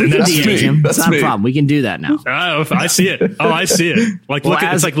 And that's me. That's not a problem. We can do that now. Oh, I see it.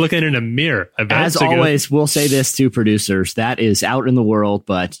 It's like looking in a mirror. As always, we'll say this to producers. That is out in the world,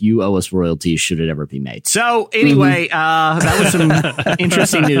 but you owe us royalties should it ever be made. So anyway, that was some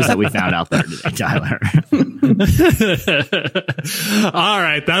interesting news that we found out there today, Tyler. All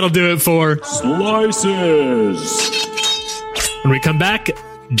right. That'll do it for Slices. When we come back,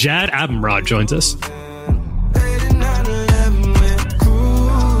 Jad Abumrad joins us.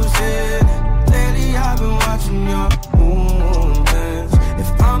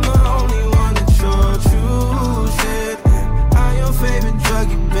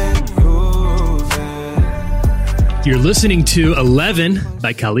 You're listening to 11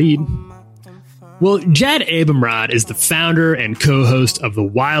 by Khalid. Well, Jad Abumrad is the founder and co-host of the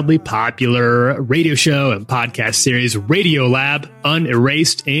wildly popular radio show and podcast series Radio Lab,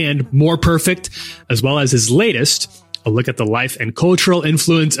 Unerased and More Perfect, as well as his latest, a look at the life and cultural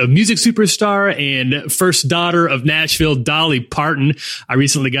influence of music superstar and first daughter of Nashville, Dolly Parton. I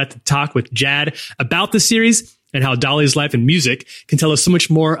recently got to talk with Jad about the series and how Dolly's life and music can tell us so much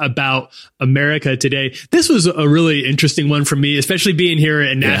more about America today. This was a really interesting one for me, especially being here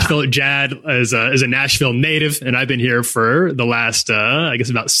in Nashville. Jad is a Nashville native, and I've been here for the last, I guess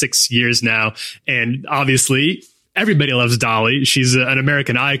about 6 years now. And obviously, everybody loves Dolly. She's an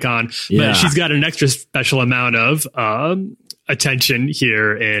American icon, but she's got an extra special amount of attention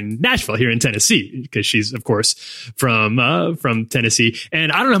here in Nashville, here in Tennessee, because she's, of course, from Tennessee.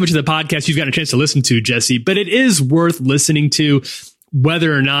 And I don't know how much of the podcast you've gotten a chance to listen to, Jesse, but it is worth listening to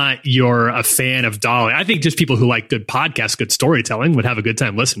whether or not you're a fan of Dolly. I think just people who like good podcasts, good storytelling would have a good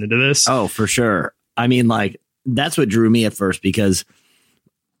time listening to this. Oh, for sure. I mean, like, that's what drew me at first, because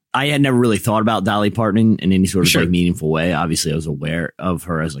I had never really thought about Dolly Parton in any sort of like meaningful way. Obviously, I was aware of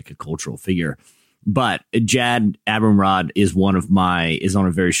her as like a cultural figure. But Jad Abumrad is on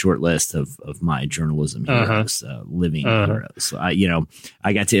a very short list of my journalism heroes, living heroes.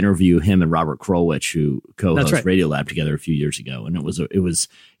 I got to interview him and Robert Krulwich, who co-host Radiolab together a few years ago, and it was and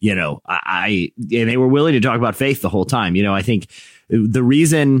they were willing to talk about faith the whole time. I think the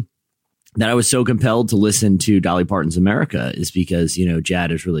reason that I was so compelled to listen to Dolly Parton's America is because Jad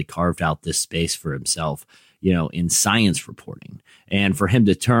has really carved out this space for himself, in science reporting. And for him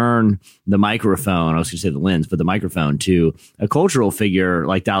to turn the microphone, I was going to say the lens, but the microphone to a cultural figure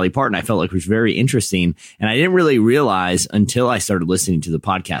like Dolly Parton, I felt like was very interesting. And I didn't really realize until I started listening to the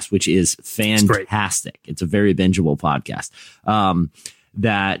podcast, which is fantastic. It's a very bingeable podcast.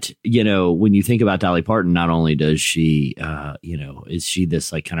 That, when you think about Dolly Parton, not only does she, is she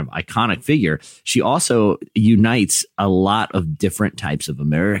this like kind of iconic figure, she also unites a lot of different types of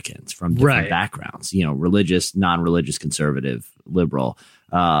Americans from different backgrounds, religious, non-religious, conservative, liberal.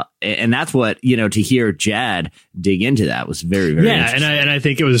 And that's what, to hear Jad dig into that was very, very interesting. And I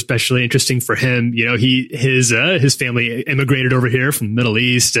think it was especially interesting for him. His family immigrated over here from the Middle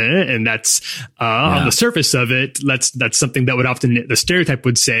East, and that's on the surface of it. That's something that would often, the stereotype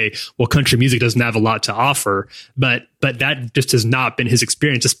would say, well, country music doesn't have a lot to offer, but that just has not been his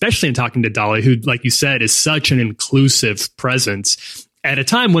experience, especially in talking to Dolly, who, like you said, is such an inclusive presence at a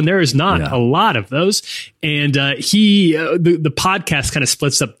time when there is not a lot of those. And the podcast kind of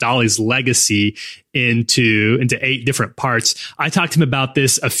splits up Dolly's legacy into 8 different parts. I talked to him about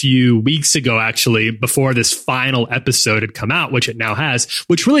this a few weeks ago, actually, before this final episode had come out, which it now has,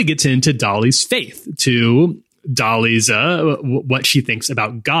 which really gets into Dolly's faith, to Dolly's what she thinks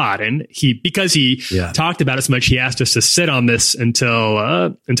about God. And because he talked about it so much, he asked us to sit on this until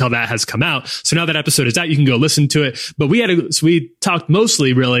that has come out. So now that episode is out, you can go listen to it. But we talked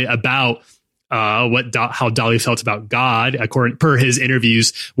mostly really about how Dolly felt about God, per his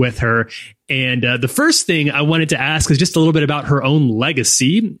interviews with her. And the first thing I wanted to ask is just a little bit about her own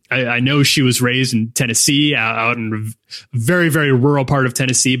legacy. I know she was raised in Tennessee, out in a very, very rural part of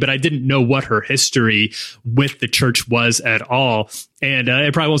Tennessee, but I didn't know what her history with the church was at all. And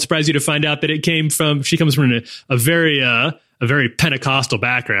it probably won't surprise you to find out that she comes from a very Pentecostal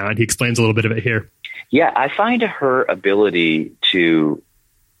background. He explains a little bit of it here. Yeah, I find her ability to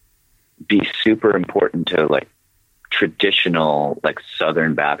be super important to like traditional like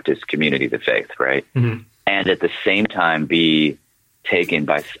Southern Baptist communities of faith, right? Mm-hmm. And at the same time be taken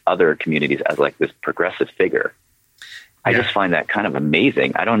by other communities as like this progressive figure. I just find that kind of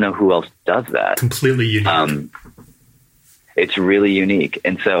amazing. I don't know who else does that. Completely unique. It's really unique.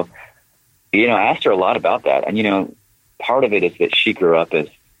 And so, I asked her a lot about that. And, part of it is that she grew up as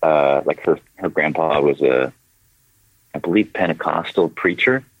like her grandpa was I believe, Pentecostal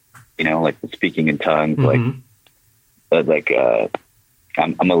preacher. Like speaking in tongues, I'm a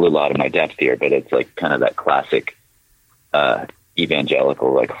little out of my depth here, but it's like kind of that classic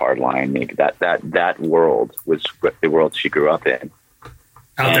evangelical, like hardline. That world was the world she grew up in.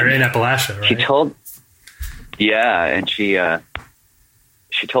 Out there in Appalachia, right?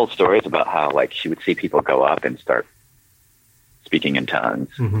 She told stories about how like she would see people go up and start speaking in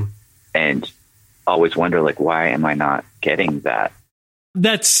tongues, and always wonder like, why am I not getting that?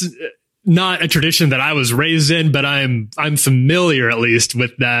 That's not a tradition that I was raised in, but I'm familiar at least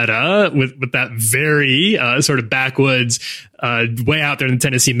with that with that very sort of backwoods way out there in the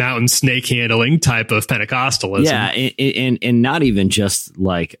Tennessee mountains snake handling type of Pentecostalism. Yeah, and not even just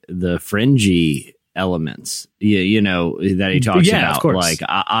like the fringy elements, that he talks about. Of course. Like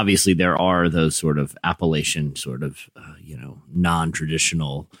obviously there are those sort of Appalachian sort of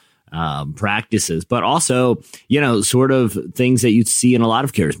non-traditional practices, but also, sort of things that you'd see in a lot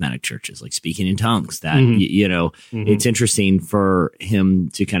of charismatic churches, like speaking in tongues, that, it's interesting for him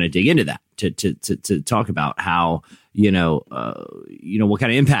to kind of dig into that, to talk about how, what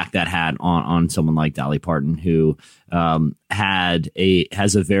kind of impact that had on someone like Dolly Parton, who has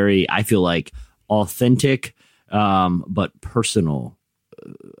a very, I feel like, authentic, but personal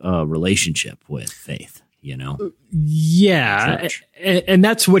relationship with faith. Yeah. And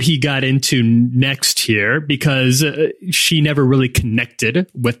that's what he got into next here, because she never really connected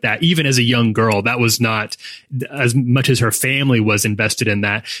with that. Even as a young girl, that was not as much as her family was invested in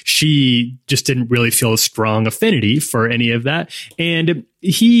that. She just didn't really feel a strong affinity for any of that. And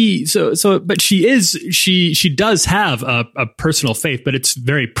but she does have a personal faith, but it's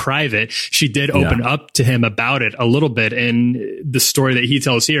very private. She did open up to him about it a little bit in the story that he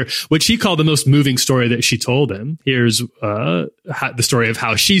tells here, which he called the most moving story that she told him. Here's the story of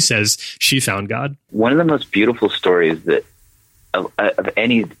how she says she found God. One of the most beautiful stories that of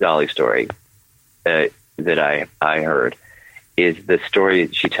any Dolly story that I heard is the story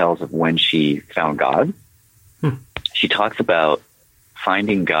she tells of when she found God. She talks about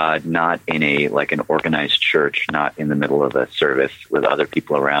finding God not in an organized church, not in the middle of a service with other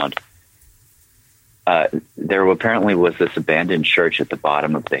people around. There apparently was this abandoned church at the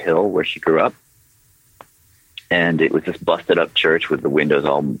bottom of the hill where she grew up. And it was this busted up church with the windows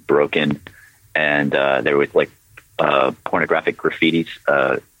all broken. And there was pornographic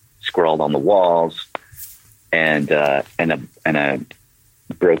graffitis scrawled on the walls and a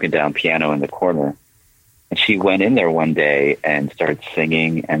broken down piano in the corner. And she went in there one day and started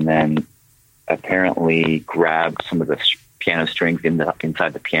singing, and then apparently grabbed some of the piano strings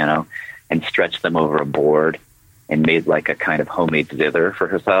inside the piano and stretched them over a board and made like a kind of homemade zither for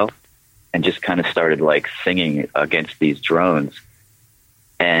herself, and just kind of started like singing against these drones.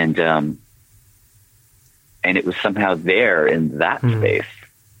 And it was somehow there in that space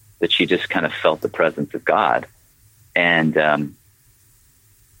that she just kind of felt the presence of God. And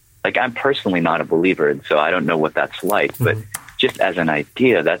I'm personally not a believer, and so I don't know what that's like, but just as an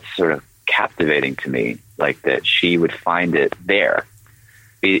idea, that's sort of captivating to me, like that she would find it there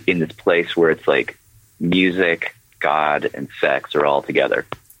in this place where it's like music, God, and sex are all together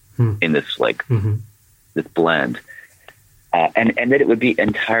in this this blend. And that it would be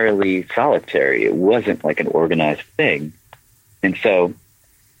entirely solitary. It wasn't like an organized thing. And so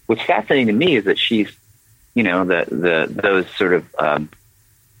what's fascinating to me is that she's, those sort of,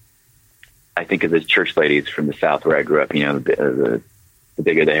 I think of the church ladies from the South where I grew up, the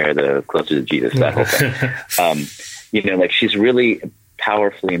bigger the hair, the closer to Jesus, that whole thing. She's really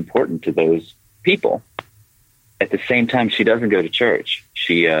powerfully important to those people. At the same time, she doesn't go to church.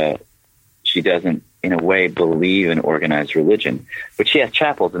 She doesn't, in a way, believe in organized religion, but she has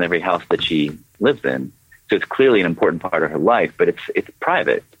chapels in every house that she lives in. So it's clearly an important part of her life, but it's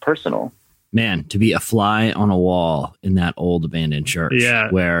private, it's personal. Man, to be a fly on a wall in that old abandoned church,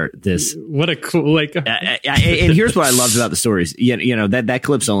 where this, what a cool, and here's what I loved about the stories. That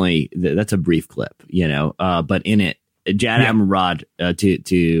clip's that's a brief clip, but in it, Jad Abumrad,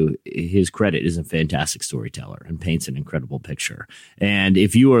 to his credit, is a fantastic storyteller and paints an incredible picture. And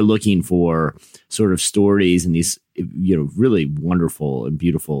if you are looking for sort of stories and these, really wonderful and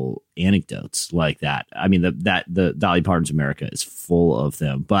beautiful anecdotes like that, I mean, the Dolly Parton's America is full of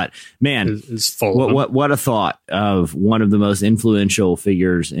them. But man, is full. What a thought of one of the most influential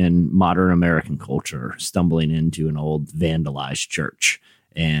figures in modern American culture stumbling into an old vandalized church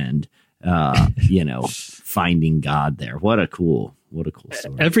and finding God there. What a cool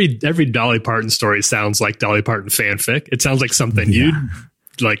story. Every Dolly Parton story sounds like Dolly Parton fanfic. It sounds like something you'd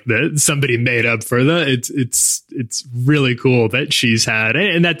like that somebody made up for the. It's really cool that she's had,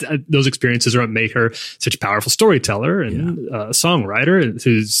 and that those experiences are what make her such a powerful storyteller and songwriter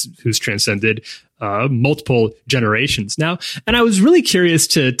who's transcended multiple generations now. And I was really curious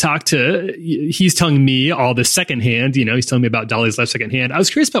to talk to, he's telling me all this secondhand, he's telling me about Dolly's life secondhand. I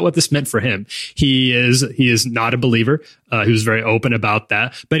was curious about what this meant for him. He is not a believer. He was very open about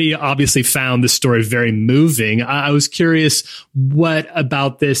that, but he obviously found this story very moving. I was curious what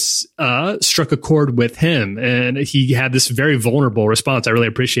about this struck a chord with him. And he had this very vulnerable response. I really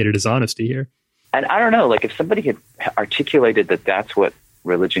appreciated his honesty here. And I don't know, like if somebody had articulated that that's what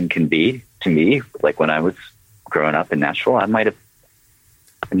religion can be to me, like when I was growing up in Nashville, it might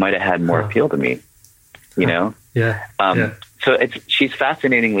have had more appeal to me, So she's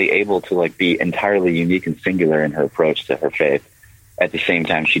fascinatingly able to like be entirely unique and singular in her approach to her faith. At the same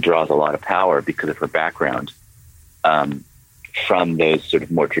time, she draws a lot of power because of her background from those sort of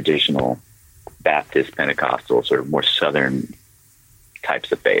more traditional Baptist, Pentecostal, sort of more Southern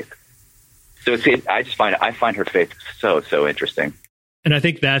types of faith. So I find her faith so interesting. And I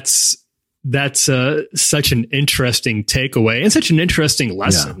think that's such an interesting takeaway and such an interesting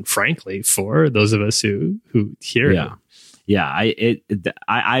lesson, frankly, for those of us who hear it. Yeah,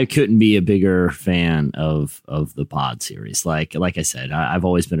 I couldn't be a bigger fan of the pod series. Like I said, I've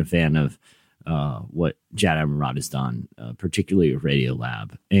always been a fan of what Jad Abumrad has done, particularly with Radio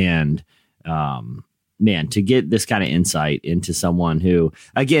Lab. And man, to get this kind of insight into someone who,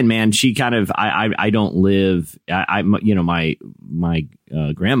 again, man, she kind of, I don't live, my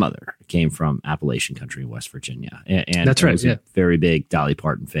grandmother came from Appalachian country in West Virginia. And that's right. I was a very big Dolly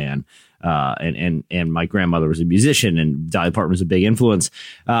Parton fan. And my grandmother was a musician and Dolly Parton was a big influence.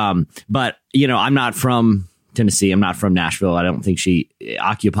 But I'm not from Tennessee. I'm not from Nashville. I don't think she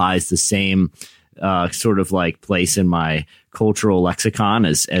occupies the same sort of like place in my cultural lexicon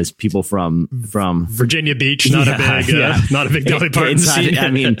as people from Virginia Beach, not a big Dolly Parton scene. I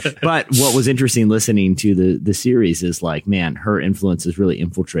mean, but what was interesting listening to the series is like, man, her influence is really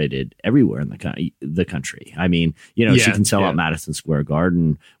infiltrated everywhere in the country. I mean, she can sell out Madison Square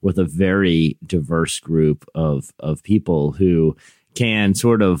Garden with a very diverse group of people who can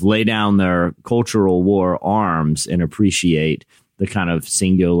sort of lay down their cultural war arms and appreciate the kind of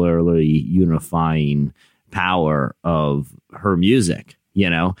singularly unifying power of her music,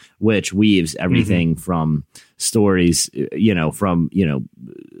 which weaves everything from stories, from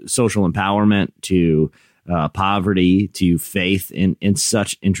social empowerment to poverty to faith in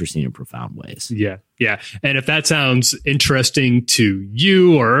such interesting and profound ways. Yeah. Yeah. And if that sounds interesting to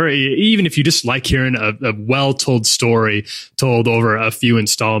you, or even if you just like hearing a well-told story told over a few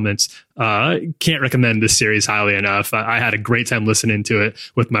installments, can't recommend this series highly enough. I had a great time listening to it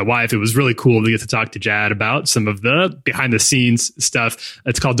with my wife. It was really cool to get to talk to Jad about some of the behind the scenes stuff.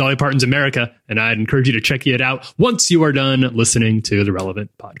 It's called Dolly Parton's America, and I'd encourage you to check it out once you are done listening to the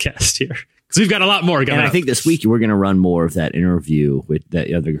Relevant podcast here. Because we've got a lot more coming up. I think this week we're going to run more of that interview with that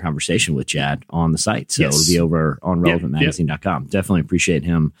other conversation with Jad on the site. So it'll be over on relevantmagazine.com. Definitely appreciate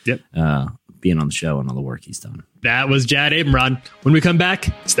him being on the show and all the work he's done. That was Jad Abumrad. When we come back,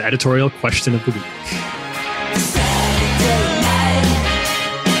 it's the editorial question of the week.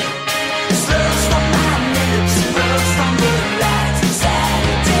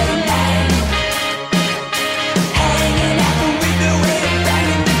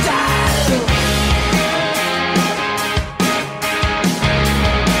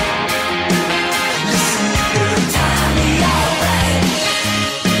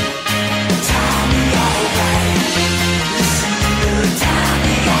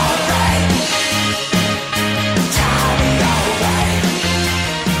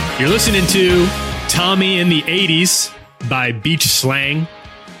 You're listening to Tommy in the 80s by Beach Slang.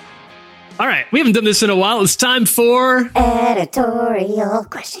 All right, we haven't done this in a while. It's time for editorial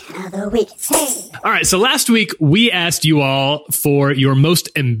question of the week. Hey. All right, so last week we asked you all for your most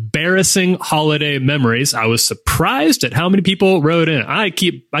embarrassing holiday memories. I was surprised at how many people wrote in. I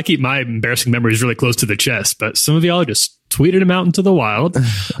keep my embarrassing memories really close to the chest, but some of y'all just tweeted them out into the wild.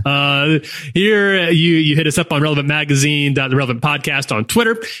 Here, you hit us up on Relevant Magazine, the Relevant Podcast on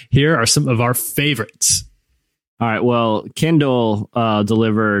Twitter. Here are some of our favorites. All right. Well, Kendall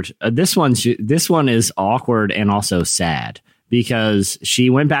delivered this one. This one is awkward and also sad because she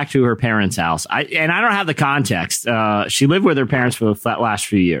went back to her parents' house. I don't have the context. She lived with her parents for the last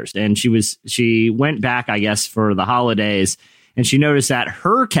few years, and she went back, I guess, for the holidays, and she noticed that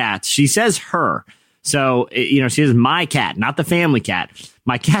her cats. She says her. So, she says my cat, not the family cat.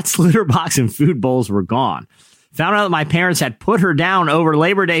 My cat's litter box and food bowls were gone. Found out that my parents had put her down over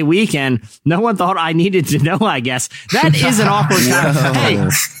Labor Day weekend. No one thought I needed to know, I guess. That is an awkward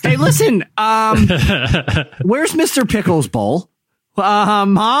time. Hey, listen, where's Mr. Pickles' bowl?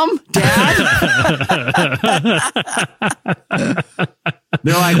 Mom? Dad?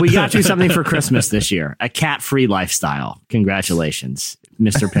 They're like, we got you something for Christmas this year. A cat-free lifestyle. Congratulations.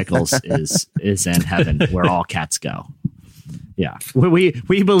 Mr. Pickles is in heaven where all cats go. Yeah, we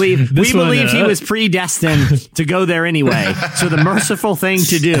believe he was predestined to go there anyway. So the merciful thing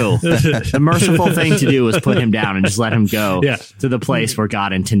to do was put him down and just let him go to the place where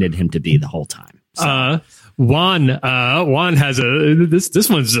God intended him to be the whole time. So. Juan has this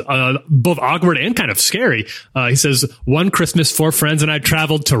one's both awkward and kind of scary. He says, one Christmas, 4 friends and I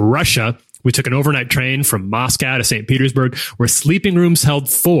traveled to Russia. We took an overnight train from Moscow to St. Petersburg, where sleeping rooms held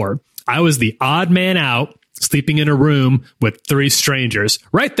 4. I was the odd man out, sleeping in a room with 3 strangers.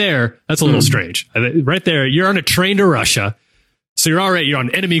 Right there, that's a little strange. Right there, you're on a train to Russia, so you're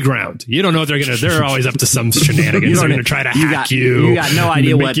on enemy ground. You don't know what they're always up to some shenanigans. They're gonna try to hack you. You got no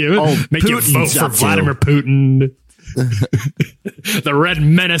idea make you vote for Vladimir Putin. The Red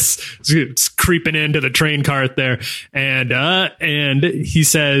Menace is creeping into the train cart there, and he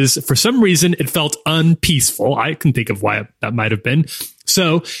says for some reason it felt unpeaceful. I can think of why that might have been.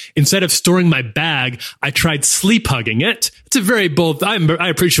 So instead of storing my bag, I tried sleep hugging it. It's a very bold. I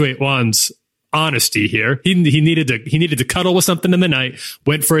appreciate Juan's honesty here. He needed to cuddle with something in the night.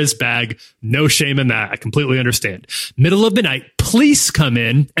 Went for his bag. No shame in that. I completely understand. Middle of the night, police come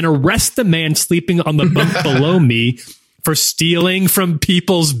in and arrest the man sleeping on the bunk below me for stealing from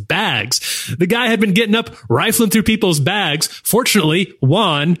people's bags. The guy had been getting up, rifling through people's bags. Fortunately,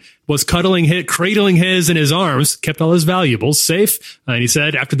 Juan was cradling his in his arms, kept all his valuables safe. And he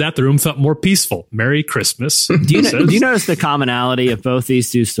said, after that, the room felt more peaceful. Merry Christmas. Do you notice the commonality of both these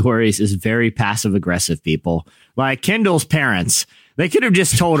two stories is very passive aggressive people? Like Kendall's parents, They could have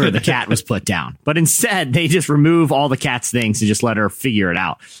just told her the cat was put down, but instead they just remove all the cat's things and just let her figure it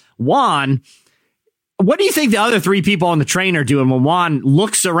out. Juan, what do you think the other 3 people on the train are doing when Juan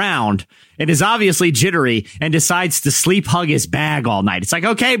looks around and is obviously jittery and decides to sleep hug his bag all night? It's like,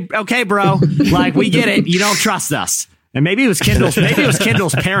 okay, bro. Like, we get it. You don't trust us. And maybe it was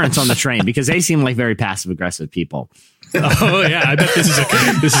Kendall's parents on the train, because they seem like very passive aggressive people. Oh yeah, I bet this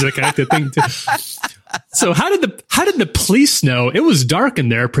is a connected thing too. So how did the police know? It was dark in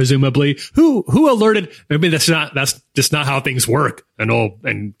there, presumably. Who alerted? I mean, that's just not how things work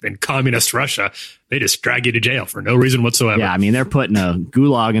in communist Russia. They just drag you to jail for no reason whatsoever. Yeah, I mean, they're putting a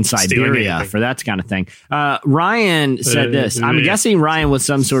gulag in Siberia for that kind of thing. Ryan said this. I'm guessing Ryan was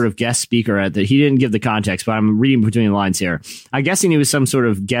some sort of guest speaker at that. He didn't give the context, but I'm reading between the lines here. I'm guessing he was some sort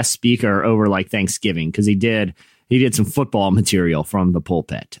of guest speaker over like Thanksgiving, because he did some football material from the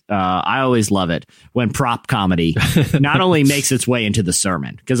pulpit. I always love it when prop comedy not only makes its way into the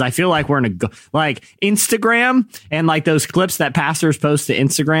sermon, because I feel like we're in like Instagram and like those clips that pastors post to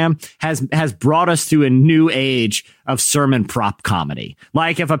Instagram has brought us to a new age of sermon prop comedy.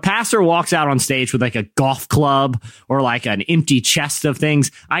 Like if a pastor walks out on stage with like a golf club or like an empty chest of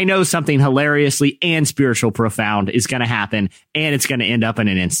things, I know something hilariously and spiritual profound is going to happen, and it's going to end up in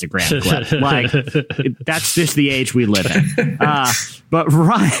an Instagram clip. Like that's just the age we live in. But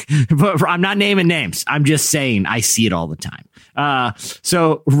I'm not naming names. I'm just saying I see it all the time.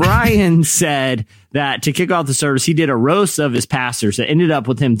 So Ryan said that to kick off the service, he did a roast of his pastors that ended up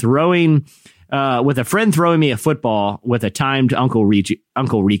with him with a friend throwing me a football with a timed Uncle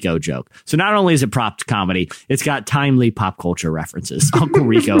Rico joke. So not only is it propped comedy, it's got timely pop culture references. Uncle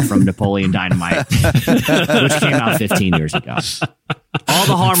Rico from Napoleon Dynamite, which came out 15 years ago. All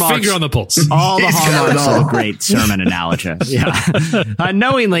the hallmarks. Finger on the pulse. All the hallmarks of a great sermon analogy. Yeah.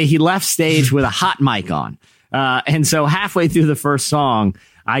 Unknowingly, he left stage with a hot mic on. And so halfway through the first song,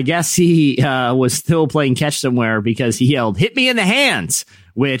 I guess he was still playing catch somewhere, because he yelled, "Hit me in the hands,"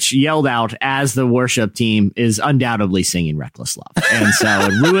 which yelled out as the worship team is undoubtedly singing Reckless Love. And so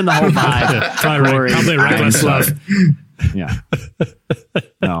it ruined the whole vibe. Probably Reckless Love. Yeah.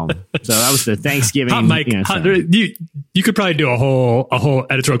 So that was the Thanksgiving. Hot mic. You could probably do a whole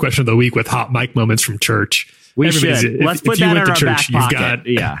editorial question of the week with hot mic moments from church. We should. Let's put that in our back pocket.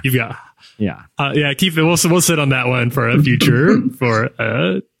 You've got. Yeah. Keep it. We'll sit on that one for a future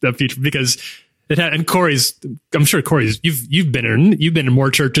because it had, and I'm sure Cory's, you've been in more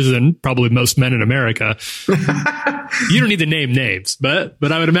churches than probably most men in America. You don't need to name names, but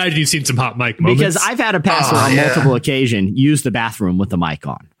I would imagine you've seen some hot mic moments. Because I've had a pastor on multiple occasions use the bathroom with the mic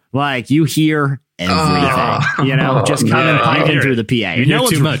on. Like, you hear everything, just coming piping through the PA. You know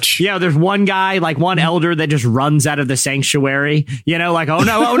too much. Yeah, there's one guy, like one elder, that just runs out of the sanctuary, like, oh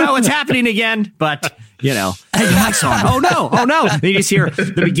no, it's happening again. But, hey, the mic's on. Oh no. Then you just hear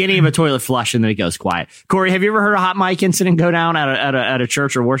the beginning of a toilet flush, and then it goes quiet. Cory, have you ever heard a hot mic incident go down at a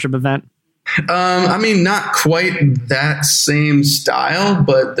church or worship event? I mean, not quite that same style,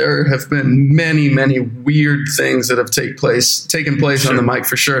 but there have been many, many weird things that have taken place on the mic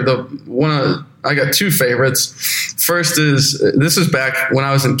for sure. I got 2 favorites. First this is back when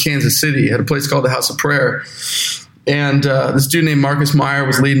I was in Kansas City at a place called the House of Prayer. And this dude named Marcus Meyer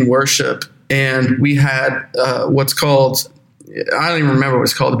was leading worship. And we had what's called, I don't even remember what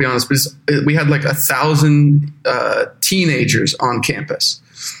it's called, to be honest, but we had like 1,000 teenagers on campus.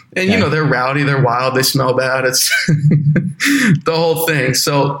 And, they're rowdy, they're wild, they smell bad. It's the whole thing.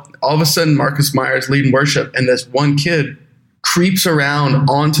 So all of a sudden, Marcus Meyer's leading worship, and this one kid creeps around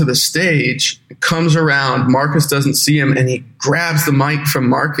onto the stage, comes around. Marcus doesn't see him, and he grabs the mic from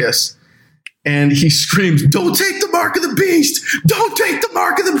Marcus, and he screams, "Don't take the mark of the beast! Don't take the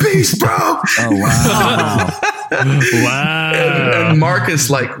mark of the beast, bro!" Oh, wow. Wow. And Marcus,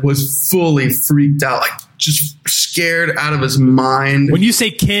 was fully freaked out, just scared out of his mind. When you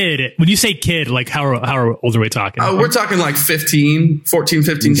say kid, how old are we talking? We're talking 14,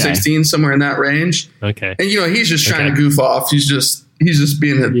 15, 16, somewhere in that range. Okay. And, he's just trying to goof off. He's just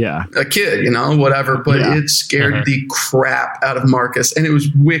being a kid, whatever. But it scared the crap out of Marcus. And it was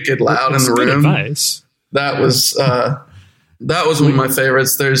wicked loud in the room. Advice. That was one of my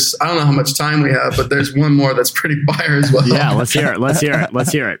favorites. I don't know how much time we have, but there's one more that's pretty fire as well. Yeah, let's hear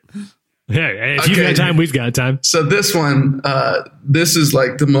it. Hey, if you've got time, we've got time. So this one, this is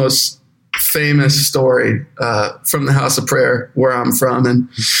the most famous story from the House of Prayer where I'm from. And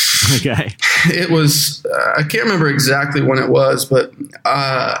it was, I can't remember exactly when it was, but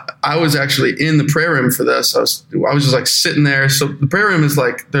I was actually in the prayer room for this. I was just sitting there. So the prayer room is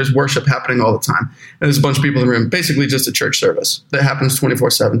there's worship happening all the time. And there's a bunch of people in the room, basically just a church service that happens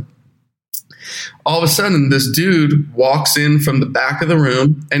 24/7. All of a sudden, this dude walks in from the back of the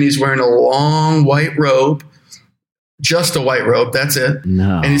room, and he's wearing a long white robe, just a white robe. That's it.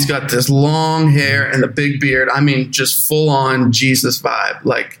 No. And he's got this long hair and the big beard. I mean, just full on Jesus vibe.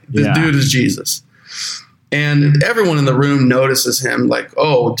 Like, this dude is Jesus. And everyone in the room notices him, like,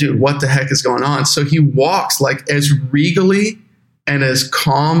 oh, dude, what the heck is going on? So he walks like as regally and as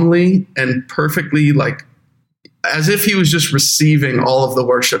calmly and perfectly, like, as if he was just receiving all of the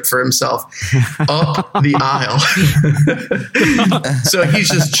worship for himself up the aisle. So he's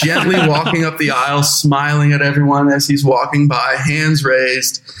just gently walking up the aisle, smiling at everyone as he's walking by, hands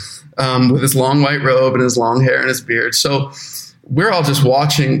raised, with his long white robe and his long hair and his beard. So we're all just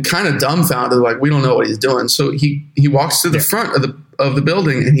watching, kind of dumbfounded, like, we don't know what he's doing. So he walks to the front of the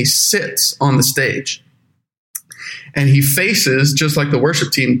building, and he sits on the stage. And he faces, just like the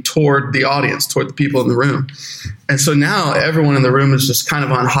worship team, toward the audience, toward the people in the room. And so now everyone in the room is just kind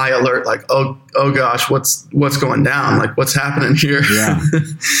of on high alert, like, oh gosh, what's going down? Like, what's happening here? Yeah.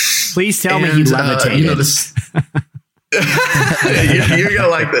 Please tell me he levitated. You're gonna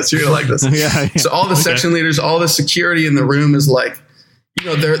like this. You're gonna like this. Yeah. So all the section leaders, all the security in the room is like,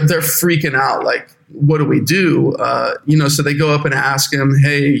 they're freaking out. Like, what do we do? So they go up and ask him,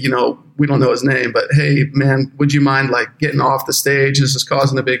 hey, we don't know his name, but hey, man, would you mind like getting off the stage? This is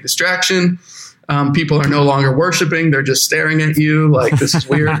causing a big distraction. People are no longer worshiping. They're just staring at you. Like, this is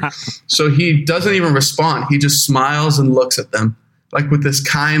weird. So he doesn't even respond. He just smiles and looks at them, like, with this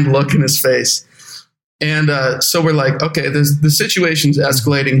kind look in his face. And so we're like, okay, the situation's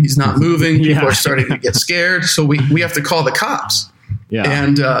escalating. He's not moving. People are starting to get scared. So we have to call the cops. Yeah.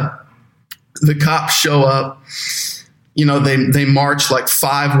 And the cops show up. They march like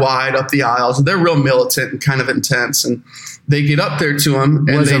 5 wide up the aisles. They're real militant and kind of intense. And they get up there to him.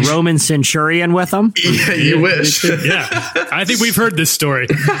 And was a Roman centurion with them? Yeah, you wish. Yeah, I think we've heard this story.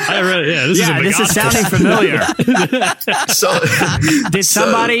 This is sounding familiar. So did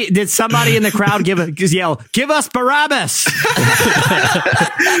somebody in the crowd yell, "Give us Barabbas"?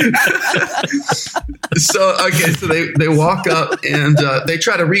 So they walk up and they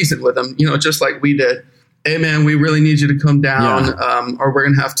try to reason with him, just like we did. Hey man, we really need you to come down, or we're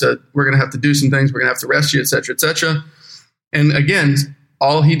gonna have to do some things. We're gonna have to arrest you, et cetera, et cetera. And again,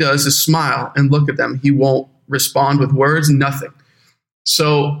 all he does is smile and look at them. He won't respond with words, nothing.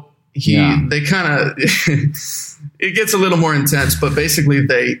 So they kind of, it gets a little more intense, but basically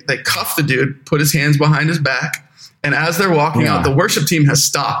they cuff the dude, put his hands behind his back. And as they're walking out, the worship team has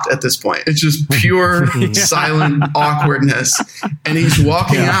stopped at this point. It's just pure silent awkwardness. And he's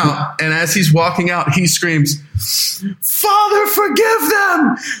walking out. And as he's walking out, he screams, "Father, forgive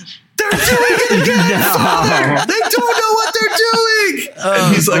them. They're doing it again, Father. They don't know what they're doing."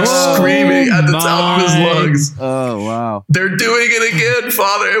 And he's like screaming at the top of his lungs. Oh, wow. "They're doing it again,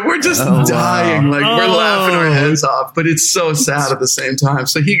 Father." And we're just dying. Like, we're laughing our heads off. But it's so sad at the same time.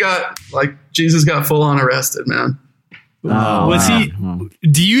 So Jesus got full on arrested, man.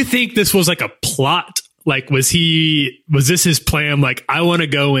 Do you think this was like a plot? Like, was this his plan? Like, I want to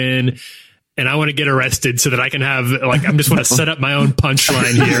go in and I want to get arrested so that I can have, like, I just want to set up my own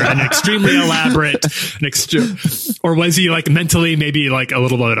punchline here, an extremely elaborate, or was he like mentally maybe like a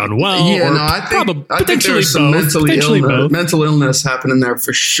little bit unwell? Yeah, no, I think there was some mental illness happening there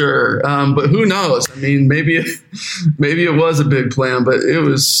for sure. But who knows? I mean, maybe it was a big plan, but that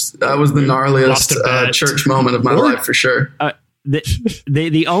was the gnarliest church moment of my life for sure.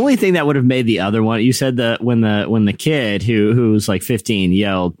 The only thing that would have made the other one, you said that when the kid who was like 15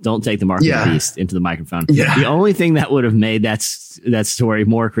 yelled, "Don't take the mark of the beast," into the microphone. Yeah. The only thing that would have made that story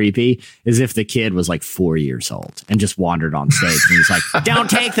more creepy is if the kid was like 4 years old and just wandered on stage and was like, "Don't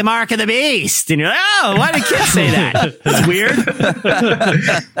take the mark of the beast," and you're like, "Oh, why did kids say that? That's weird."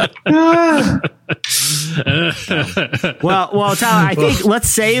 Well, Tyler, I think let's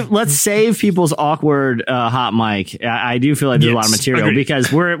save people's awkward hot mic. I do feel like there's a lot of material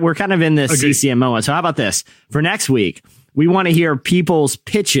because we're kind of in this CCM moment. So how about this for next week? We want to hear people's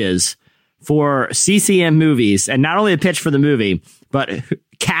pitches for CCM movies, and not only a pitch for the movie, but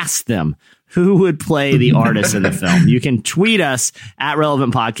cast them. Who would play the artist in the film? You can tweet us at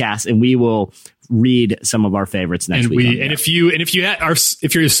Relevant Podcast, and we will read some of our favorites next week. And if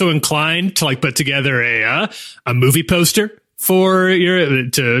you're so inclined to like put together a movie poster for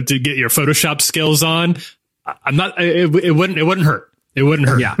to get your Photoshop skills on, it wouldn't hurt. It wouldn't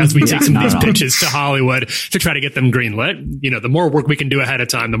hurt as we take some of these pitches to Hollywood to try to get them greenlit. The more work we can do ahead of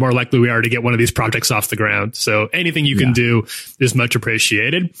time, the more likely we are to get one of these projects off the ground. So anything you can do is much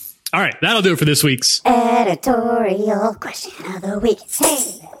appreciated. All right, that'll do it for this week's Editorial question of the week.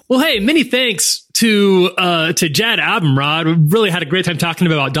 Hey. Well, hey, many thanks to Jad Abumrad. We really had a great time talking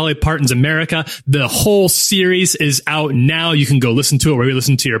about Dolly Parton's America. The whole series is out now. You can go listen to it where you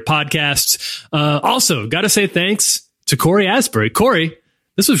listen to your podcasts. Also, got to say thanks to Cory Asbury. Cory,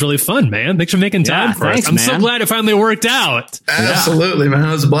 this was really fun, man. Thanks for making time for us. I'm so glad it finally worked out. Absolutely, man.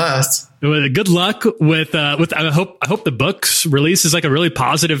 It was a blast. Good luck with I hope the book's release is like a really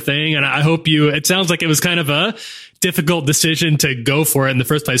positive thing. And I hope it sounds like it was kind of a difficult decision to go for it in the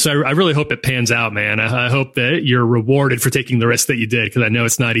first place. So I really hope it pans out, man. I hope that you're rewarded for taking the risk that you did, because I know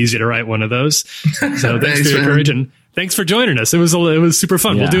it's not easy to write one of those. So thanks for your courage, and thanks for joining us. It was super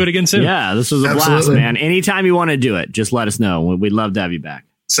fun. Yeah. We'll do it again soon. Yeah, this was a blast, man. Anytime you want to do it, just let us know. We'd love to have you back.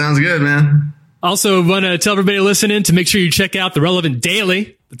 Sounds good, man. Also, want to tell everybody listening to make sure you check out The Relevant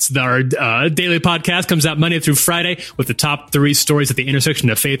Daily. It's our daily podcast, comes out Monday through Friday with the top 3 stories at the intersection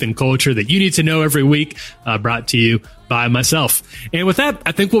of faith and culture that you need to know every week, brought to you by myself. And with that,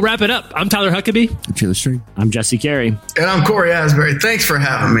 I think we'll wrap it up. I'm Tyler Huckabee. I'm Taylor Street. I'm Jesse Carey. And I'm Cory Asbury. Thanks for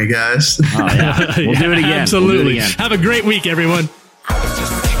having me, guys. Oh, yeah. We'll do it again. Absolutely. We'll do it again. Have a great week, everyone. I was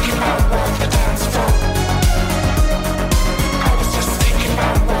just thinking about what the dance floor. I was just thinking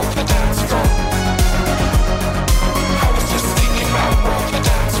about what the dance floor. I was just thinking about what the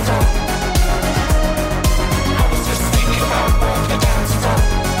dance floor. I was just thinking about what the dance floor.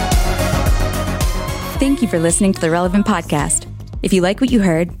 Thank you for listening to the Relevant Podcast. If you like what you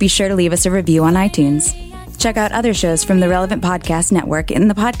heard, be sure to leave us a review on iTunes. Check out other shows from the Relevant Podcast Network in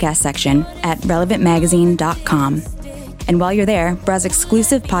the podcast section at relevantmagazine.com. And while you're there, browse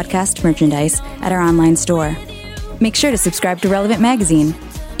exclusive podcast merchandise at our online store. Make sure to subscribe to Relevant Magazine.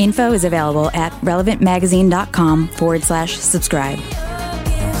 Info is available at relevantmagazine.com/subscribe.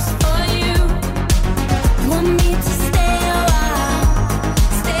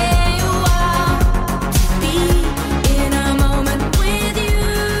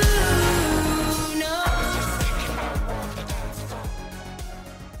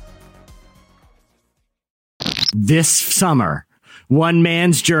 This summer, one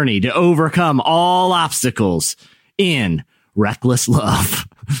man's journey to overcome all obstacles in Reckless Love,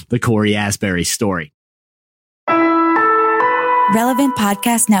 the Cory Asbury story. Relevant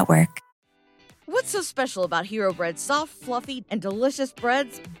Podcast Network. What's so special about Hero Bread's soft, fluffy, and delicious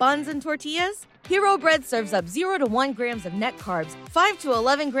breads, buns, and tortillas? Hero Bread serves up 0 to 1 grams of net carbs, 5 to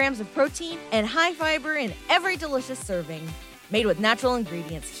 11 grams of protein, and high fiber in every delicious serving. Made with natural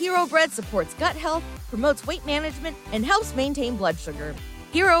ingredients, Hero Bread supports gut health, promotes weight management, and helps maintain blood sugar.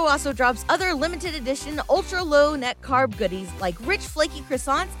 Hero also drops other limited edition ultra-low net carb goodies like rich flaky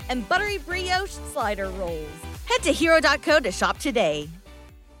croissants and buttery brioche slider rolls. Head to hero.co to shop today.